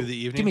morning two. through the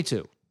evening? Give me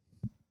two.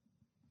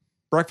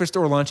 Breakfast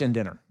or lunch and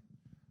dinner.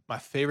 My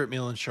favorite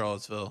meal in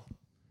Charlottesville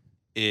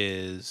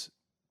is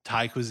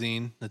Thai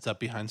cuisine that's up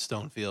behind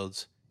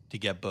Stonefields to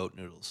get boat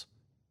noodles.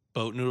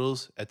 Boat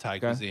noodles at Thai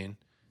cuisine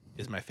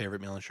is my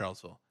favorite meal in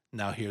Charlottesville.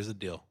 Now, here's the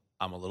deal.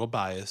 I'm a little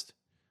biased.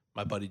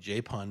 My buddy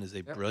Jay Pun is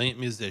a brilliant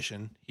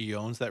musician. He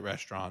owns that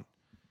restaurant.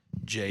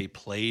 Jay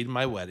played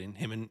my wedding.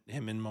 Him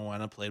and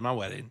Moana played my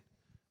wedding.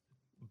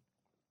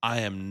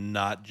 I am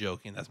not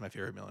joking. That's my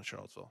favorite meal in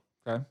Charlottesville.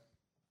 Okay.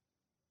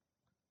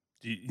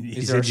 He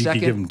Is there a said you could second?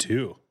 give him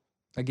two.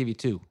 I give you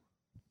two.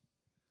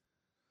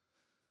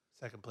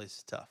 Second place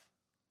is tough.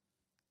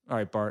 All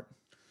right, Bart.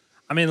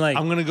 I mean, like,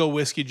 I'm going to go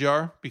Whiskey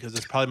Jar because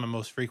it's probably my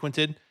most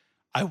frequented.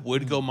 I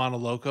would go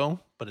Monoloco,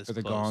 but it's For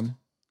the closed. gone.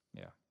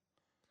 Yeah.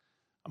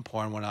 I'm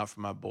pouring one out for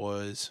my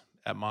boys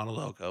at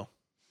Monoloco.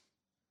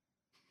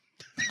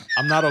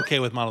 I'm not okay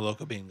with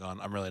Monoloco being gone.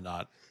 I'm really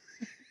not.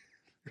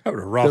 having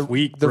a rough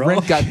week, The bro.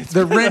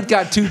 rent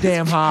got too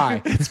damn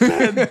high.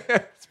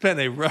 It's been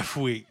a rough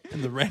week,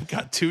 and the rent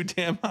got too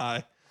damn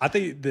high. I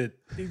think that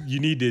you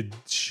need to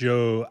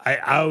show. I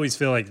always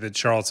feel like that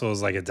Charlottesville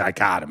is like a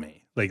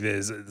dichotomy. Like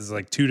there's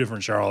like two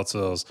different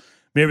Charlottesvilles.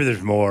 Maybe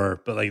there's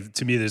more, but like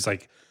to me, there's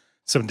like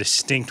some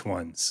distinct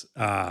ones.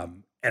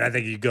 And I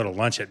think you go to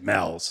lunch at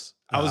Mel's.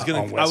 I was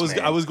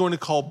on going to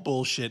call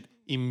bullshit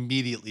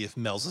immediately if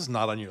Mel's is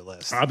not on your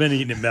list. I've been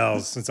eating at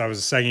Mel's since I was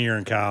a second year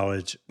in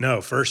college. No,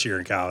 first year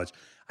in college.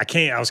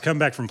 I was coming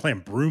back from playing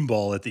broom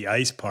ball at the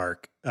ice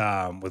park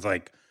with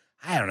like,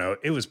 I don't know.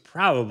 It was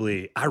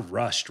probably, I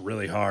rushed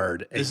really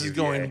hard. At This is UVA.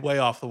 going way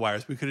off the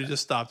wires. We could have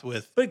just stopped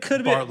with. But it could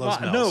have Bart been. loves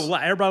No, Mel's.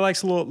 everybody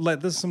likes a little. Like,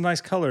 this is some nice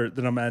color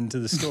that I'm adding to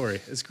the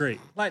story. It's great.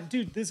 Like,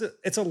 dude,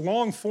 it's a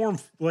long form.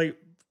 Like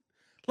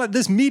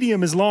this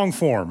medium is long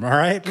form. All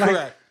right. Like,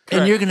 Correct.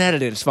 And you're gonna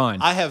edit it. It's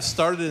fine. I have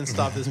started and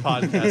stopped this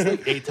podcast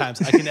like 8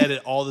 times. I can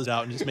edit all this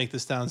out and just make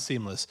this sound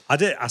seamless. I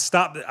did. I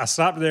stopped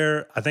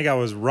there. I think I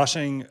was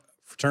rushing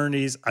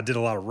fraternities. I did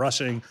a lot of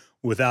rushing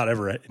without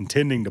ever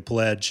intending to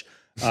pledge.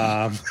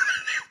 I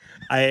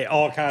ate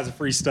all kinds of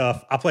free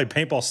stuff. I played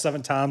paintball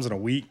 7 times in a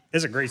week.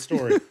 It's a great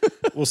story.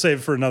 We'll save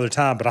it for another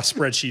time, but I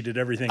spreadsheeted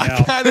everything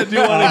out.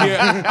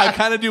 I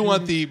kind of do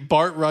want the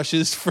Bart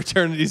rushes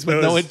fraternities with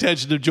no Those-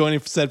 intention of joining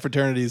said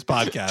fraternities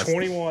podcast.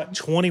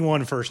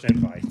 21 first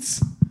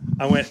invites.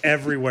 I went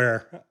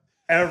everywhere.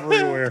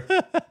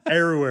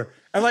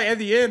 And like at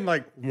the end,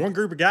 like one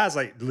group of guys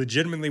like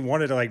legitimately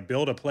wanted to like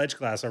build a pledge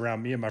class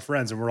around me and my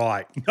friends, and we're all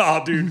like,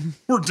 "Nah, dude,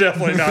 we're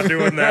definitely not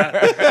doing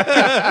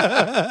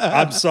that."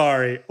 I'm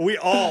sorry. It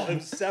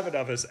was 7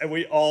 of us, and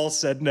we all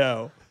said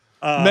no.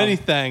 Many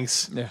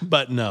thanks,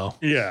 but no.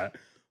 Yeah.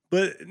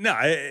 But no,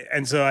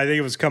 and so I think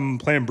it was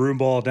playing broom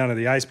ball down at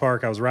the ice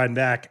park. I was riding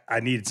back. I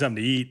needed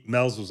something to eat.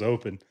 Mel's was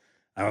open.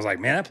 I was like,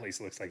 man, that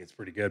place looks like it's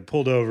pretty good.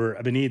 Pulled over.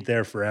 I've been eating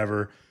there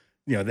forever.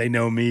 You know, they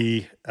know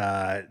me.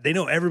 They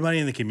know everybody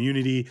in the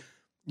community.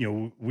 You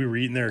know, we were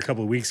eating there a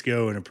couple of weeks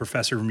ago, and a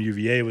professor from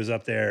UVA was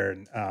up there,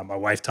 and my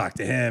wife talked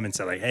to him and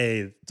said, like,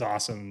 hey, it's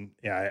awesome.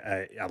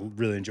 Yeah, I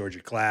really enjoyed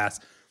your class.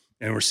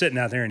 And we're sitting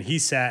out there, and he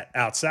sat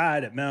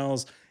outside at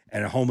Mel's,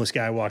 and a homeless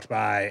guy walked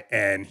by,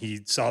 and he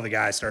saw the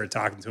guy, started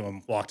talking to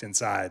him, walked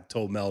inside,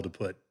 told Mel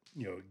to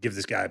give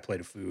this guy a plate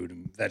of food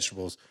and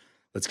vegetables.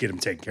 Let's get him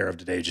taken care of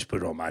today. Just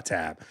put it on my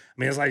tab. I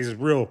mean, it's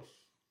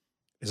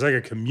like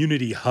a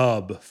community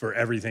hub for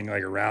everything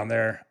like around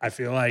there. I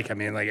feel like,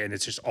 and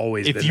it's just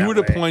always If been you that were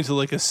to way. point to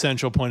like a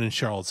central point in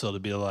Charlottesville to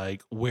be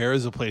like, where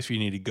is a place where you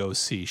need to go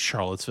see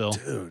Charlottesville?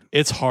 Dude.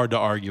 It's hard to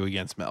argue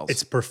against Mel's.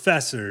 It's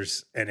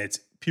professors and it's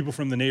people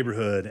from the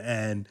neighborhood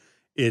and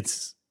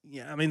it's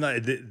Yeah, I mean,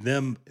 like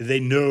they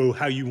know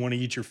how you want to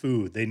eat your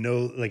food. They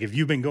know, like, if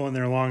you've been going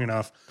there long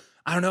enough.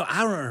 I don't know.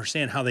 I don't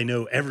understand how they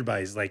know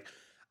everybody's like.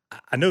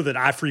 I know that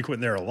I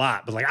frequent there a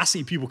lot, but like I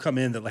see people come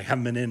in that like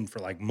haven't been in for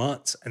like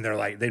months, and they're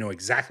like they know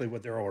exactly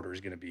what their order is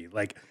going to be.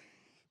 Like,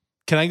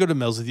 Can I go to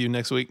Mel's with you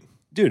next week?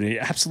 dude,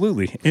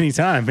 absolutely,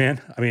 anytime,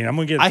 man. I mean, I'm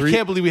gonna get. I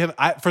can't believe we have.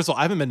 First of all,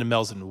 I haven't been to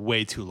Mel's in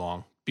way too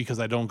long because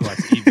I don't go out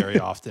to eat very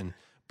often.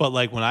 But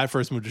like when I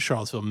first moved to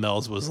Charlottesville,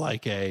 Mel's was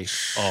like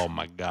oh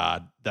my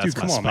God, that's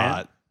my spot.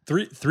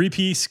 Man.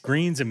 Three-piece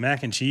greens and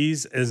mac and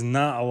cheese is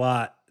not a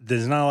lot.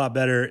 There's not a lot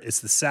better. It's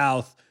the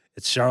South.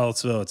 It's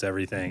Charlottesville. It's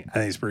everything. I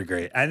think it's pretty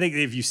great. I think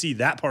if you see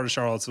that part of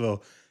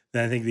Charlottesville,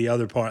 then I think the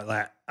other part,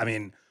 like, I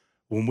mean,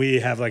 when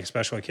we have like a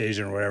special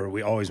occasion or whatever,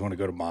 we always want to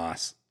go to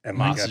Moss. And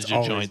like, Moss is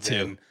your joint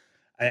too.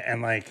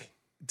 And like,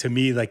 to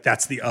me, like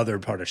that's the other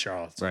part of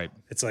Charlottesville. Right.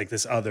 It's like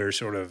this other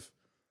sort of,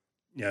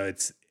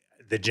 it's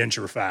the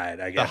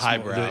gentrified, I guess. The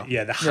highbrow.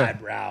 The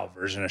highbrow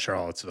version of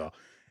Charlottesville.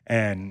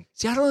 And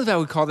see, I don't know if I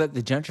would call that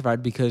the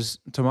gentrified because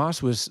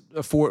Tomas was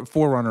a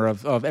forerunner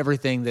of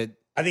everything that.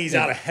 I think he's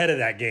out ahead of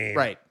that game.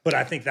 Right. But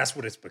I think that's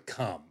what it's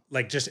become.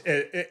 Like just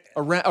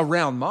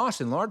around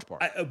Moss in large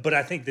part. But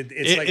I think that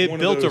it's like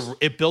one of those.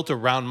 It built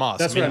around Moss.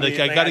 That's I mean, what I mean.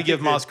 like, Like, I got to I give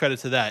think Moss credit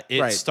to that.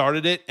 It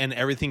started it, and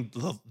everything.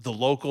 The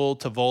local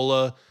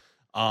Tavola,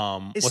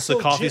 what's so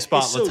the coffee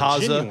spot? it's so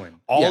Lataza.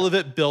 genuine. All of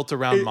it built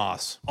around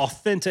Moss.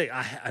 Authentic.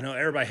 I know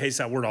everybody hates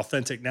that word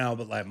authentic now,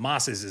 but like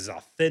Moss is as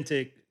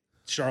authentic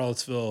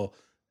Charlottesville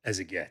as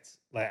it gets.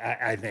 Like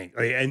I think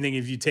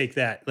if you take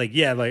that, like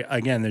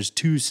again, there's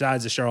two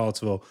sides of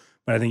Charlottesville,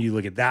 but I think you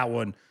look at that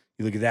one,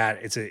 you look at that,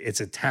 it's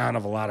a town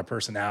of a lot of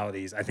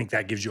personalities. I think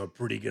that gives you a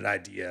pretty good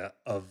idea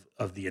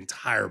of the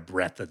entire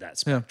breadth of that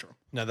spectrum.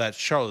 Now that's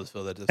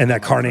Charlottesville. And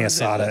that carne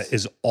asada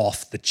is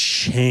off the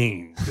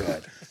chain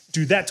good.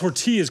 Dude, that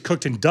tortilla is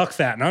cooked in duck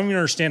fat, and I don't even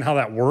understand how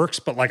that works,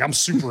 but like I'm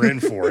super in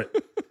for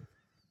it.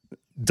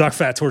 Duck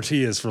fat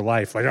tortillas for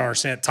life. Like I don't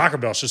understand. Taco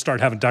Bell should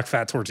start having duck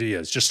fat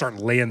tortillas. Just start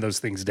laying those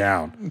things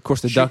down. Of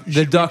course, the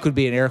duck would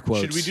be in air quotes.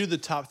 Should we do the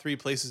top 3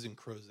 places in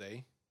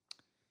Crozet?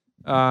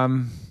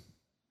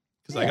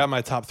 Because I got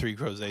my top 3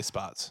 Crozet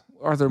spots.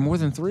 Are there more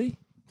than 3?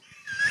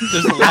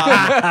 There's a lot.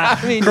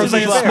 I mean,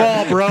 Crozet is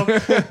small,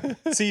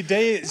 bro. See,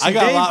 Dave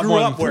grew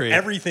up where 3.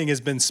 everything has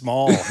been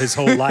small his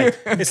whole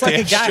life. It's like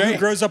a guy who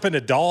grows up in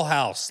a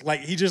dollhouse.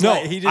 Like he just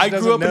I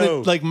grew up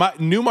know. in my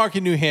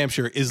Newmarket, New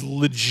Hampshire is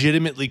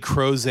legitimately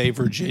Crozet,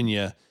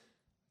 Virginia,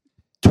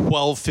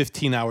 12,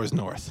 15 hours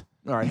north.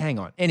 All right, hang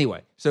on.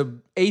 Anyway, so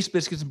Ace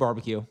Biscuits and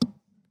Barbecue.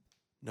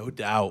 No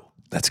doubt.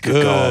 That's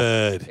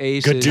good.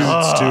 Ace Good is,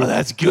 dudes, too.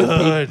 That's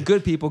good.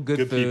 Good people,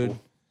 good food.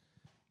 people.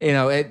 You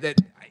know,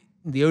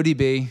 the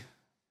ODB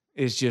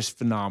is just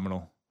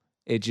phenomenal.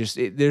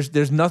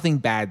 There's nothing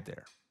bad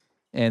there,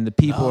 and the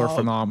people are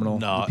phenomenal.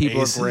 No, the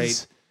people Ace are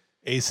great.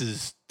 Ace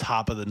is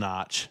top of the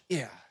notch.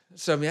 Yeah.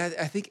 So I mean, I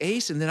think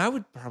Ace, and then I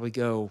would probably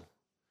go.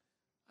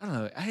 I don't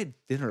know. I had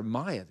dinner at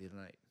Maya the other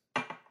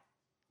night.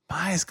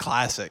 Maya's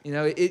classic. You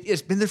know,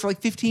 it's been there for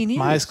like 15 years.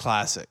 Maya's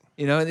classic.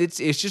 You know, and it's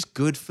just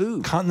good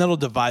food. Continental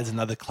Divide's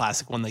another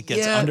classic one that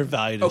gets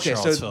undervalued in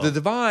Charlottesville. So the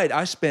Divide,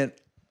 I spent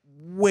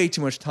way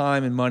too much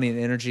time and money and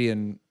energy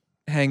and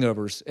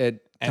hangovers at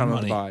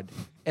Continental Divide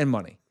and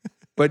money.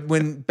 But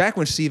back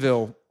when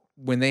Seaville,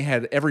 when they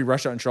had every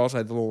restaurant in Charlottesville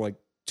had the little like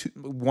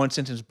 1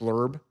 sentence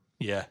blurb.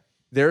 Yeah.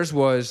 Theirs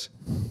was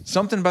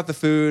something about the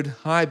food,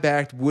 high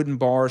backed wooden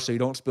bars so you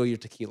don't spill your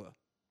tequila.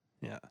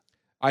 Yeah.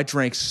 I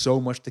drank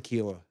so much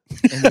tequila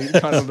in the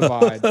Continental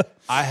Divide.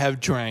 I have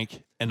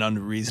drank an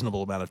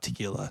unreasonable amount of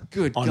tequila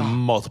on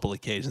multiple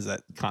occasions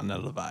at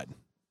Continental Divide.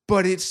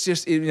 But it's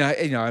just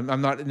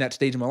I'm not in that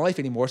stage of my life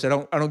anymore,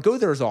 so I don't go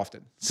there as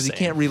often because you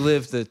can't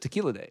relive the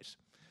tequila days.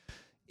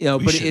 You know,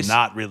 We should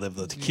not relive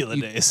the tequila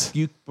days.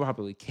 You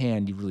probably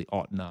can. You really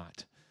ought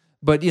not.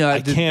 But you know, I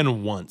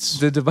can once,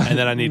 the Divide, and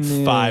then I need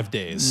 5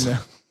 days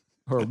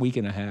or a week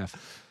and a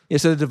half. Yeah,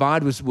 so the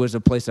Divide was a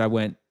place that I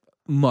went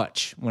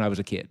much when I was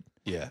a kid.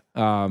 Yeah.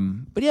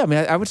 But yeah, I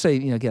mean, I would say,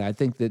 again, I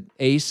think that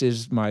Ace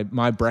is my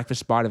breakfast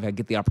spot if I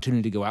get the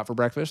opportunity to go out for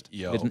breakfast.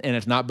 And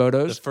it's not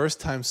Bodo's. The first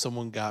time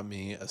someone got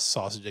me a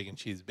sausage, egg, and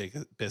cheese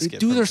biscuit.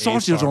 Dude, their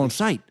sausages are on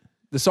site.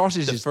 The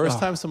sausage The is first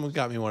time someone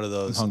got me one of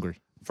those. I'm hungry.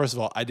 First of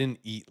all, I didn't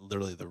eat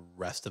literally the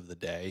rest of the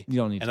day. You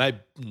don't need and I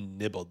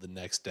nibbled the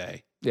next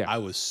day. Yeah. I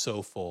was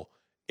so full.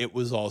 It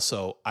was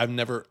also I've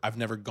never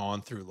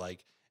gone through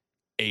like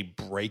a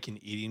break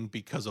in eating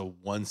because of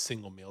one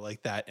single meal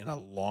like that in a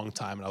long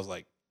time. And I was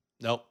like,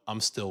 nope, I'm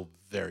still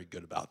very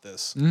good about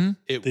this. Mm-hmm.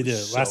 They did.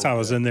 So Last time I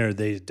was good. in there,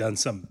 they'd done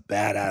some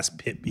badass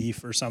pit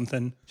beef or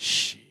something.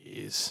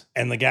 Jeez.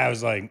 And the guy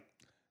was like,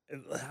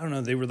 I don't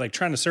know, they were like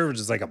trying to serve it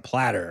as like a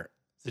platter.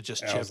 Is it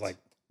just And I was chipped like,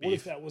 what beef?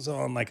 if that was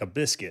on like a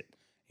biscuit?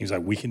 He was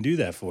like, we can do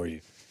that for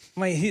you.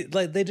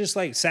 They just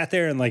like sat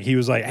there and like he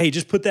was like, hey,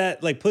 just put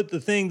that, like put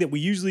the thing that we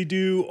usually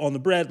do on the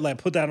bread, like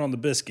put that on the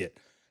biscuit.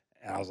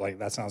 And I was like,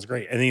 that sounds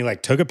great. And then he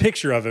like took a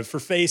picture of it for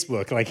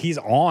Facebook. Like he's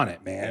on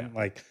it, man. Yeah.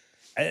 Like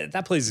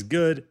that place is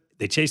good.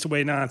 They chased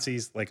away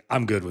Nazis. Like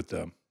I'm good with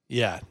them.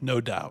 Yeah,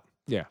 no doubt.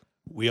 Yeah.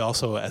 We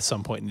also at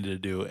some point need to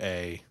do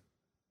a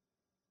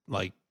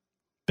like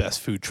best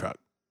food truck.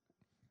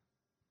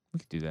 We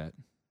could do that.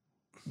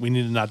 We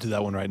need to not do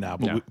that one right now,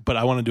 but No. but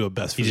I want to do a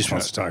best He food just truck.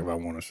 wants to talk about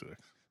 106.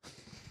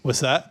 What's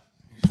that?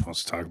 He just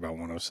wants to talk about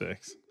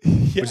 106. Yeah,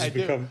 Which I has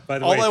do. become, by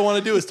the All way, I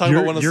want to do is talk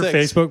your, about your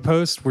 106. Facebook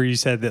post where you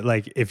said that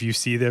like if you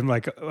see them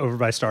like over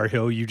by Star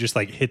Hill, you just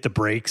like hit the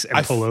brakes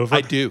and pull over.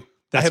 I do.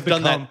 That's I have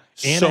done that become-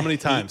 so Anna many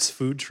hates times.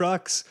 Food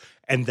trucks,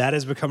 and that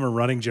has become a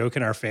running joke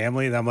in our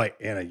family. And I'm like,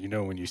 Anna, you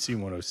know, when you see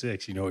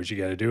 106, you know what you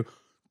got to do?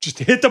 Just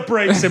hit the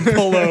brakes and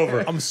pull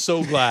over. I'm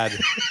so glad.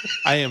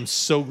 I am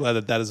so glad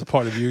that that is a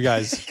part of you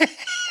guys'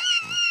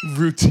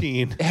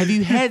 routine. Have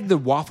you had the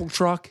waffle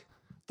truck?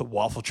 The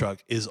waffle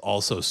truck is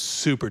also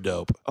super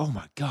dope. Oh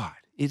my God.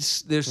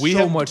 There's We so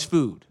have- much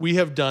food. We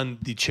have done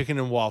the chicken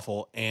and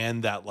waffle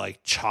and that like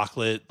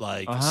chocolate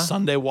like Uh-huh.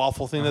 Sunday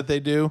waffle thing that they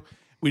do.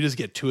 We just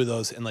get 2 of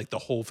those and like the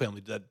whole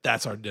family.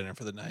 That's our dinner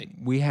for the night.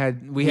 We have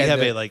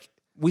A like.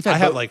 we've I had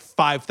have both- like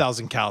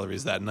 5,000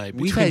 calories that night.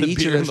 We've between had the each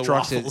of beer and those the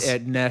trucks waffles.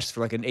 at Nest for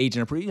like an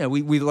agent.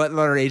 We let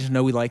our agents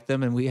know we like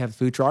them, and we have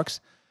food trucks.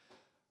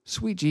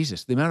 Sweet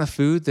Jesus, the amount of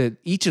food that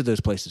each of those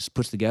places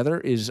puts together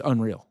is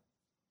unreal.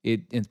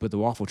 With the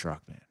waffle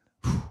truck,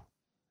 man.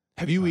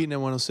 Have you eaten at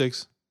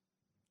 106?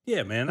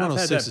 Yeah, man. I've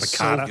had 106 that is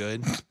so piccata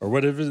good. or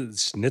whatever,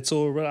 schnitzel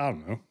or what. I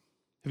don't know.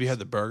 Have you had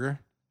the burger?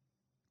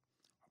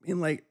 I mean,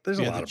 like, there's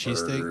You a had lot of the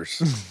cheesesteak? burgers.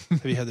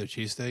 Have you had their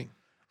cheesesteak?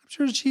 I'm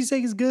sure the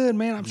cheesesteak is good,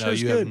 man. I'm No, sure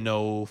it's you good. have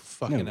no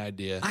fucking No.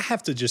 idea. I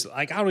have to just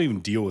like I don't even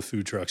deal with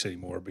food trucks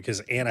anymore because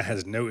Anna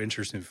has no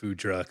interest in food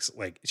trucks.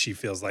 Like she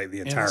feels like the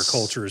entire Anna's-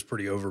 culture is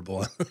pretty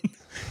overblown,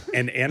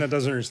 and Anna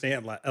doesn't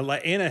understand.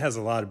 Like Anna has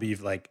a lot of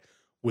beef like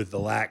with the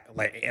lack.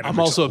 Like Anna I'm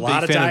drinks also a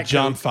lot big fan Diet of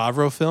Jon Coke.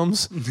 Favreau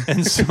films,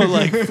 and so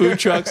like food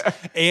trucks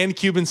and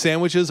Cuban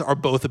sandwiches are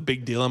both a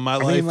big deal in my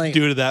life mean, like,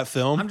 due to that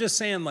film. I'm just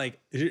saying, like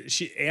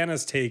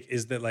Anna's take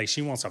is that like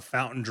she wants a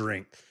fountain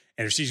drink,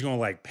 and if she's going to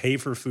like pay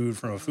for food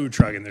from a food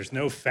truck, and there's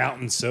no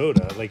fountain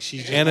soda, like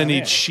she's just Anna not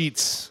needs in.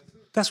 sheets.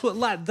 That's what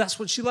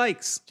she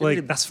likes. you ever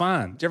Like that's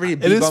fine. Did you ever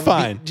eat It is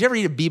fine. Did you ever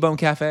eat a B-Bone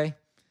Cafe?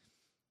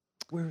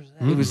 Where was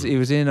that? It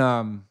was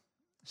in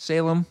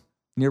Salem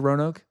near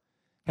Roanoke.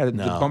 The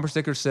No. bumper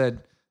sticker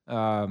said, "Food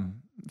I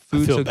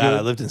feel so bad. good.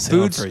 I lived in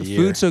Salem Food's- for a year.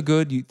 Food so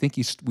good, you think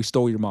we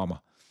stole your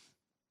mama."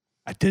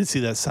 I did see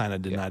that sign. I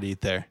did not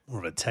eat there. More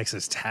of a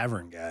Texas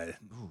tavern guy.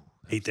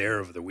 Ate there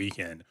over the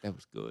weekend. That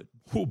was good.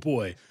 Oh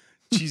boy,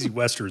 cheesy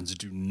westerns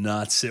do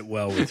not sit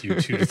well with you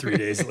 2 to 3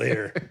 days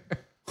later.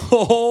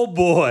 Oh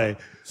boy.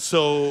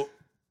 So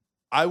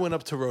I went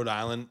up to Rhode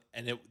Island,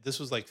 and this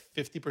was like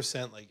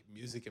 50% like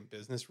music and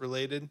business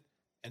related,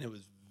 and it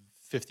was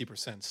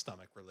 50%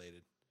 stomach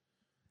related.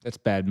 That's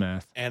bad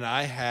math. And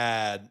I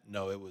had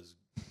it was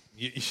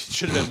you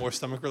should have been more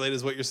stomach related,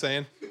 is what you're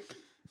saying.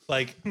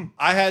 Like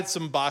I had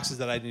some boxes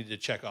that I needed to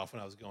check off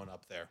when I was going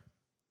up there,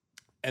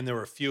 and there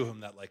were a few of them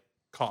that like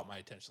caught my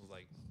attention.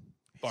 Like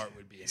Bart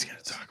would be. He's Gonna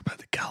talk about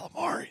the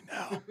calamari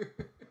now.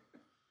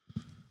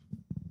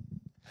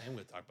 I am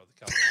going to talk about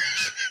the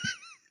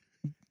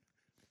calamari,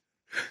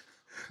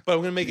 but I'm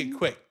going to make it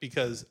quick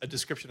because a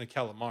description of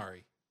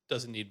calamari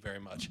doesn't need very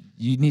much.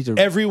 You need to.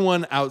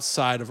 Everyone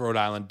outside of Rhode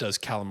Island does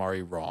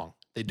calamari wrong.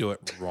 They do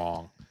it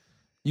wrong.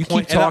 You keep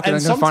Point- talking.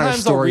 and I'm gonna find a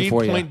sometimes story I'll for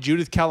read you. Point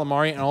Judith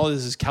calamari, and all it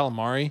is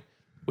calamari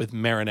with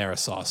marinara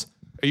sauce.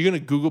 Are you going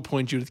to Google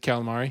Point Judith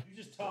calamari?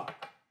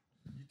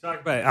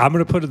 Talk about it. I'm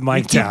gonna put the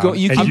mic keep down. go-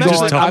 you and keep you going.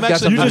 just talk. I've got You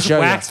something to just show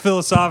you. wax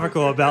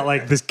philosophical about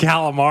like this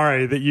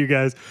calamari that you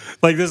guys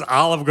like this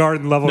Olive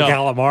Garden level No.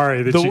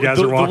 calamari that you guys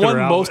are walking the one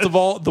around most with. of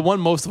all, the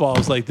one most of all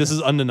is like, this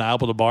is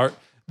undeniable to Bart.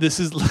 This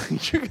is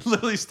like, you're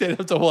literally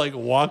standing up to like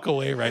walk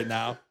away right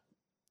now.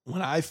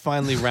 When I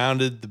finally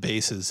rounded the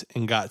bases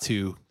and got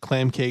to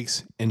clam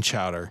cakes and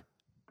chowder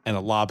and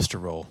a lobster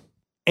roll,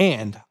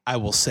 and I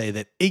will say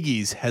that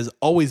Iggy's has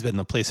always been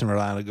the place in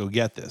Rhode Island to go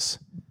get this.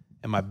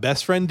 And my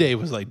best friend Dave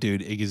was like,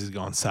 dude, Iggy's is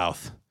going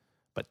south,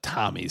 but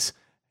Tommy's.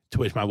 To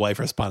which my wife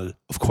responded,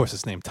 of course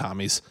it's named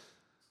Tommy's.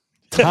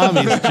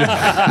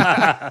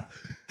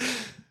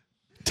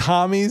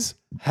 Tommy's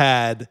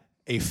had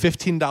a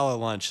 $15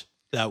 lunch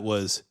that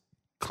was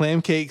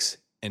clam cakes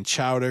and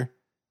chowder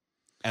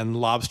and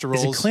lobster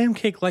Is rolls. a clam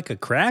cake like a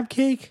crab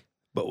cake,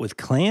 but with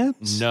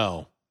clams?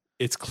 No,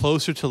 it's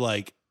closer to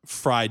like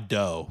fried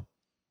dough,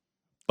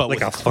 but Like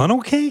with a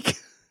funnel cake?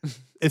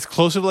 it's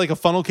closer to like a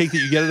funnel cake that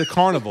you get at a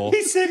carnival.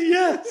 He said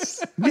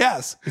yes.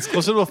 Yes, it's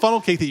closer to a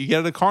funnel cake that you get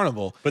at a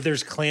carnival. But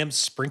there's clams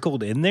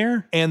sprinkled in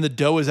there? And the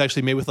dough is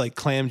actually made with like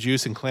clam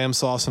juice and clam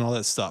sauce and all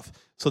that stuff.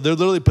 So they're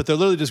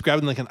literally just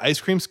grabbing like an ice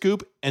cream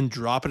scoop and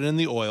dropping it in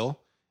the oil,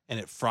 and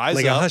it fries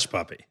Like up a hush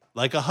puppy.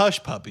 like a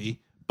hush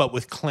puppy, but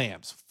with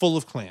clams, full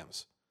of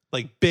clams,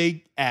 like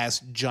big ass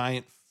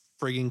giant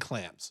friggin'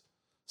 clams.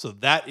 So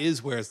that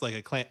is where it's like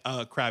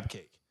a crab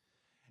cake,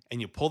 and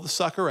you pull the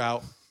sucker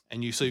out,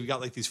 and you've got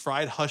like these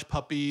fried hush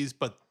puppies,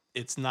 but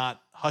it's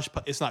not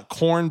it's not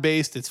corn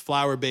based, it's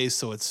flour based,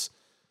 so it's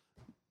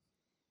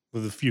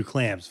With a few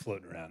clams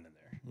floating around in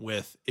there.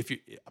 with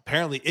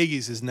apparently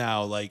Iggy's is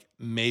now like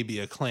maybe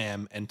a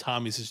clam, and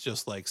Tommy's is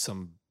just like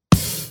some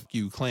fuck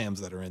you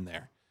clams that are in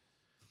there.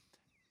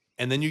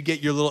 And then you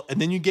get your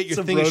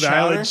Some thing of Rhode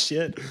chowder. Island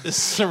shit. This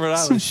is some Rhode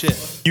Island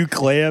shit. You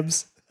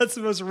clams. That's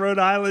the most Rhode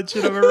Island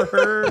shit I've ever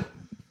heard.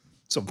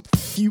 Some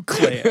few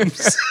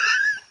clams.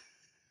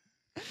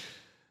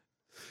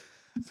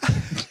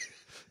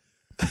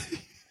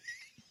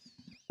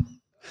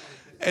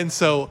 And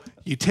so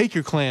you take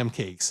your clam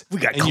cakes. We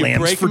got and you clams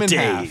break for them in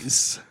half,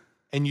 days.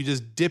 and you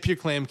just dip your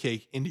clam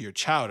cake into your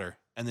chowder,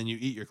 and then you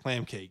eat your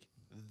clam cake.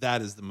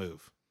 That is the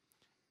move.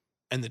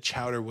 And the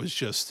chowder was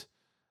just.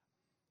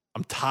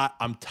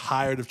 I'm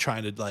tired of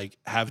trying to like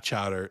have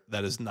chowder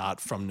that is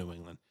not from New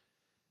England.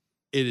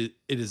 It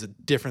is a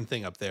different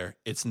thing up there.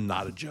 It's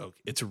not a joke.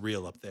 It's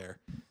real up there.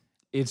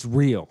 It's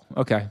real.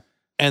 Okay.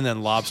 And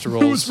then lobster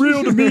rolls. It was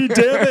real to me,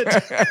 damn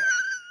it.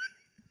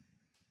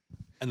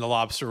 And the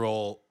lobster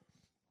roll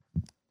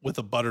with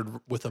a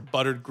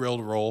buttered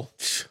grilled roll.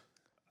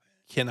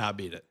 Cannot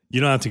beat it. You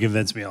don't have to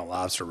convince me on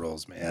lobster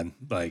rolls, man.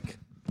 Like,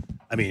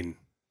 I mean,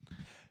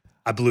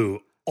 I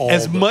blew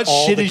all much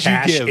shit the as you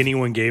cash give.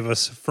 anyone gave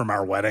us from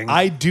our wedding.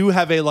 I do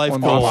have a life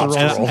On goal, lobster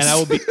and, rolls. and I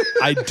will be.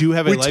 I do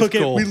have a life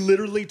goal. We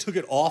literally took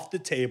it off the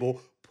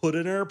table, put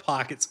it in our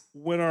pockets,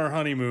 went on our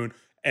honeymoon,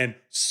 and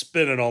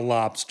spent it on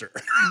lobster.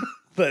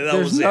 But that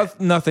There's was it.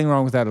 nothing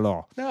wrong with that at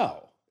all.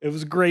 No, it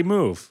was a great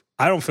move.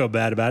 I don't feel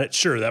bad about it.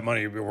 Sure, that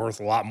money would be worth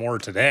a lot more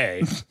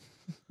today,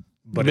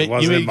 but it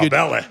wasn't in my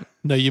belly.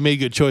 No, you made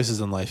good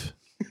choices in life.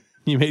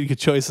 You made good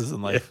choices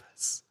in life.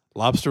 Yes.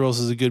 Lobster rolls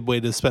is a good way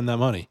to spend that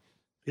money.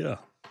 Yeah,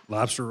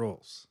 lobster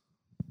rolls.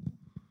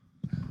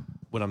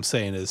 What I'm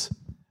saying is,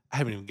 I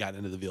haven't even gotten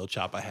into the veal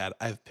chop I had.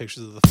 I have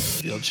pictures of the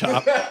veal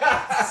chop.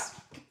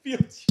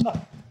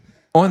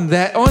 On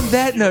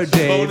that note,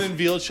 Dave. Bone and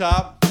veal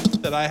chop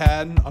that I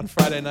had on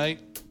Friday night.